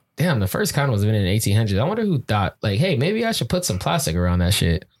that. Damn, the first condom was invented in the 1800s. I wonder who thought like, hey, maybe I should put some plastic around that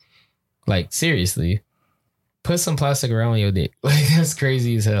shit. Like seriously. Put some plastic around your dick. Like, that's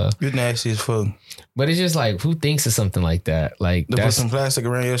crazy as hell. You're nasty as fuck. But it's just like, who thinks of something like that? Like, to put some plastic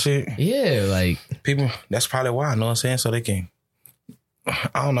around your shit? Yeah, like. People, that's probably why, you know what I'm saying? So they can.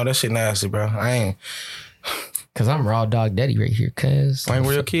 I don't know, that shit nasty, bro. I ain't. Cause I'm raw dog daddy right here, cuz. Like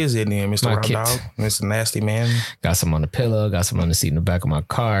where your kids at then, Mr. Raw Dog? Mr. Nasty Man. Got some on the pillow, got some on the seat in the back of my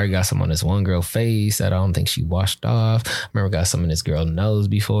car, got some on this one girl face that I don't think she washed off. Remember got some in this girl nose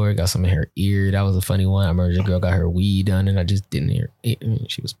before, got some in her ear. That was a funny one. I remember this girl got her weed done and I just didn't hear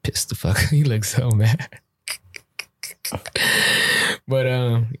it. She was pissed the fuck. He looked so mad. But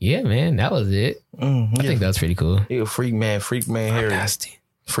yeah, man, that was it. I think that's pretty cool. He a freak man Harry. Nasty.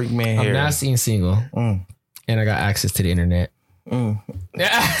 Freak man Harry. I'm nasty and single. And I got access to the internet. So,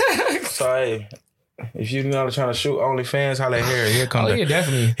 hey, If you know trying to shoot OnlyFans, holla at Harry. He'll come. Yeah,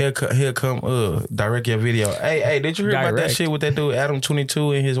 definitely. He'll come. Direct your video. Hey, did you hear about that shit with that dude Adam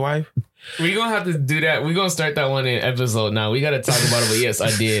 22 and his wife? We gonna have to do that. We gonna start that one in episode. Now we gotta talk about it. But yes, I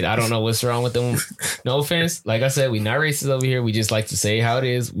did. I don't know what's wrong with them. No offense. Like I said, we not racist over here. We just like to say how it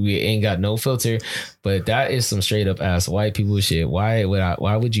is. We ain't got no filter. But that is some straight up ass white people shit. Why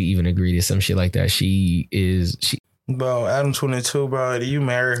would you even agree to some shit like that? She. Bro, Adam 22, bro. You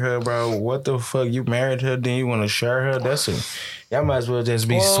married her, bro. What the fuck? You married her, then you want to share her? Y'all might as well just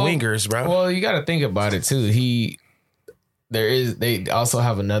be swingers, bro. Well, you got to think about it too. They also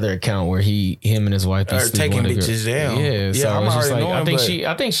have another account where him and his wife are taking bitches down. Yeah, so I'm it's just already like knowing,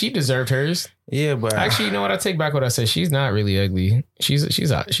 I think she deserved hers. Yeah, but actually, you know what? I take back what I said. She's not really ugly. She's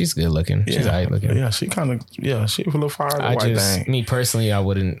good looking. Yeah. She's alright looking. Yeah, she a little fire. Me personally, I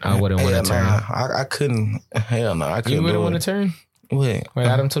wouldn't want to turn. I couldn't. Hell no, I couldn't. You wouldn't want to turn? What? Wait,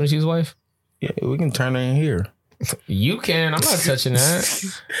 Adam told me she's wife. Yeah, we can turn her in here. You can. I'm not touching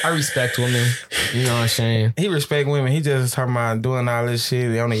that. I respect women. You know what I'm saying? He respect women. He just talking about doing all this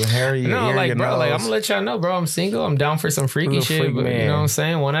shit. They don't even hair you. No, like, bro, like, I'm gonna let y'all know, bro. I'm single. I'm down for some freaky shit. But, you know what I'm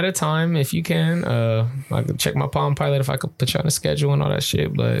saying? One at a time, if you can. I could check my Palm Pilot if I could put you on a schedule and all that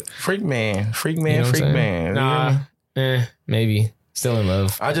shit. But freak man. You know nah, maybe. Still in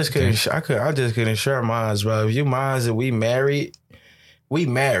love. I just couldn't share mine, bro. If you mine that we married.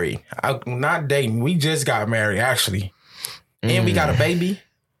 Not dating. We just got married, actually. And we got a baby.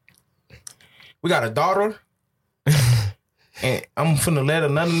 We got a daughter. And I'm finna let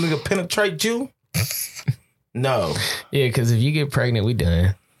another nigga penetrate you? No. Yeah, because if you get pregnant, we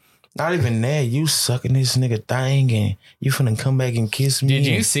done. Not even that. You sucking this nigga thing and you finna come back and kiss me. Did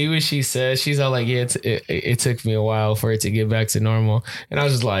you see what she said? She's all like, yeah, it took me a while for it to get back to normal. And I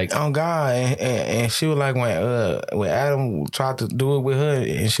was just like, oh God. And she was like, when Adam tried to do it with her,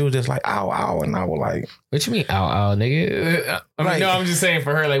 and she was just like, ow, ow. And I was like, what you mean, ow, ow, nigga? I mean, no, I'm just saying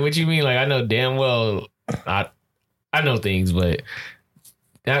for her, like, what you mean? Like, I know damn well, I know things, but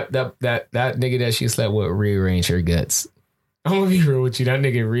that nigga that she slept with rearranged her guts. I'm gonna be real with you. That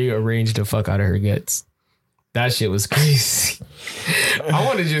nigga rearranged the fuck out of her guts. That shit was crazy. I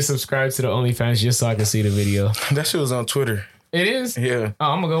want to just subscribe to the OnlyFans just so I can see the video. That shit was on Twitter. It is? Yeah.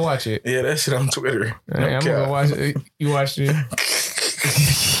 Oh, I'm gonna go watch it. Yeah, that shit on Twitter. Right, I'm gonna go watch it. You watched it?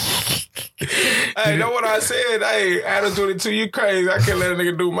 Hey, know what I said? Hey, Adam 22, you crazy. I can't let a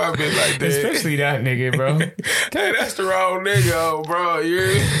nigga do my bitch like that. Especially that nigga, bro. Hey, that's the wrong nigga, bro.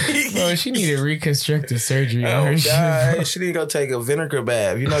 Bro, she needed reconstructive surgery on her shit. Hey, she need to go take a vinegar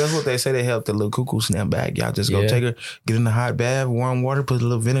bath. You know, that's what they say. They help the little cuckoo snap back. Y'all just go take her, get in the hot bath, warm water, put a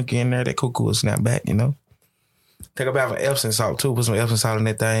little vinegar in there. That cuckoo will snap back, you know? Take a bath of Epsom salt too. Put some Epsom salt in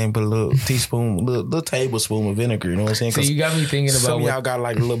that thing. Put a little teaspoon, little tablespoon of vinegar. You know what I'm saying? So you got me thinking about some of y'all got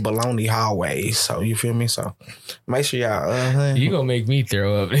like little baloney hallways. So you feel me? So make sure y'all. You gonna make me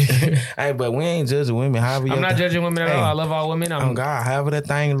throw up? Hey, but we ain't judging women. I'm not judging women at all. I love all women. Oh God, however that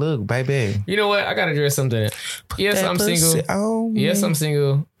thing look, baby. You know what? I gotta address something. Yes, I'm single. Yes, I'm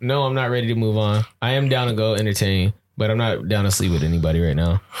single. No, I'm not ready to move on. I am down to go entertain, but I'm not down to sleep with anybody right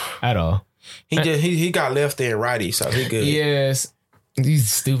now at all. He got lefty and righty, so he good. Yes. He's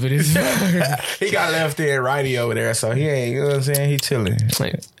stupid as fuck. He got lefty and righty over there, so he ain't, you know what I'm saying? He chilling. That's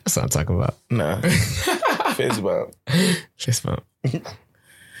what I'm talking about. Nah. Fist bump. Fist bump.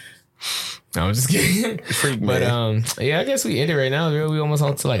 No, I'm just kidding. Freak, but yeah, I guess we ended right now. We almost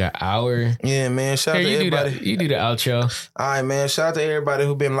on to like an hour. Yeah, man. Shout out to everybody. You do the outro. All right, man. Shout out to everybody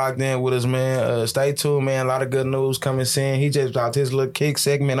who been locked in with us, man. Stay tuned, man. A lot of good news coming soon. He just dropped his little kick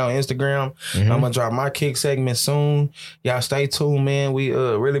segment on Instagram. Mm-hmm. I'm gonna drop my kick segment soon. Y'all stay tuned, man. We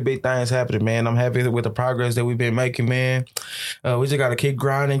really big things happening, man. I'm happy with the progress that we've been making, man. We just gotta keep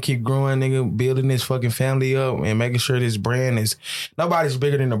grinding, keep growing, nigga, building this fucking family up and making sure this brand is nobody's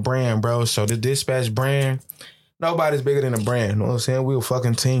bigger than the brand, bro. So the Dispatch brand, nobody's bigger than the brand. You know what I'm saying? We a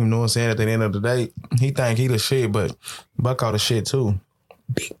fucking team. You know what I'm saying? At the end of the day, he think he the shit, but Buck all the shit too.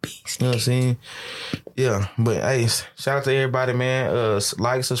 Big beast. You know what I'm saying? Yeah. But hey, shout out to everybody, man.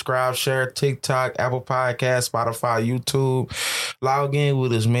 Like, subscribe, share, TikTok, Apple Podcasts, Spotify, YouTube. Log in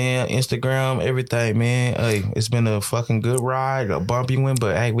with us, man. Instagram, everything, man. Hey, it's been a fucking good ride, a bumpy one,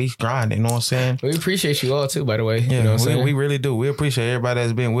 but hey, we grinding, you know what I'm saying? We appreciate you all too, by the way. Yeah, you know what I'm saying? We really do. We appreciate everybody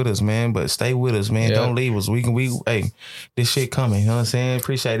that's been with us, man. But stay with us, man. Yeah. Don't leave us. Hey, this shit coming. You know what I'm saying?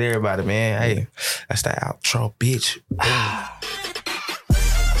 Appreciate everybody, man. Hey, that's the outro, bitch.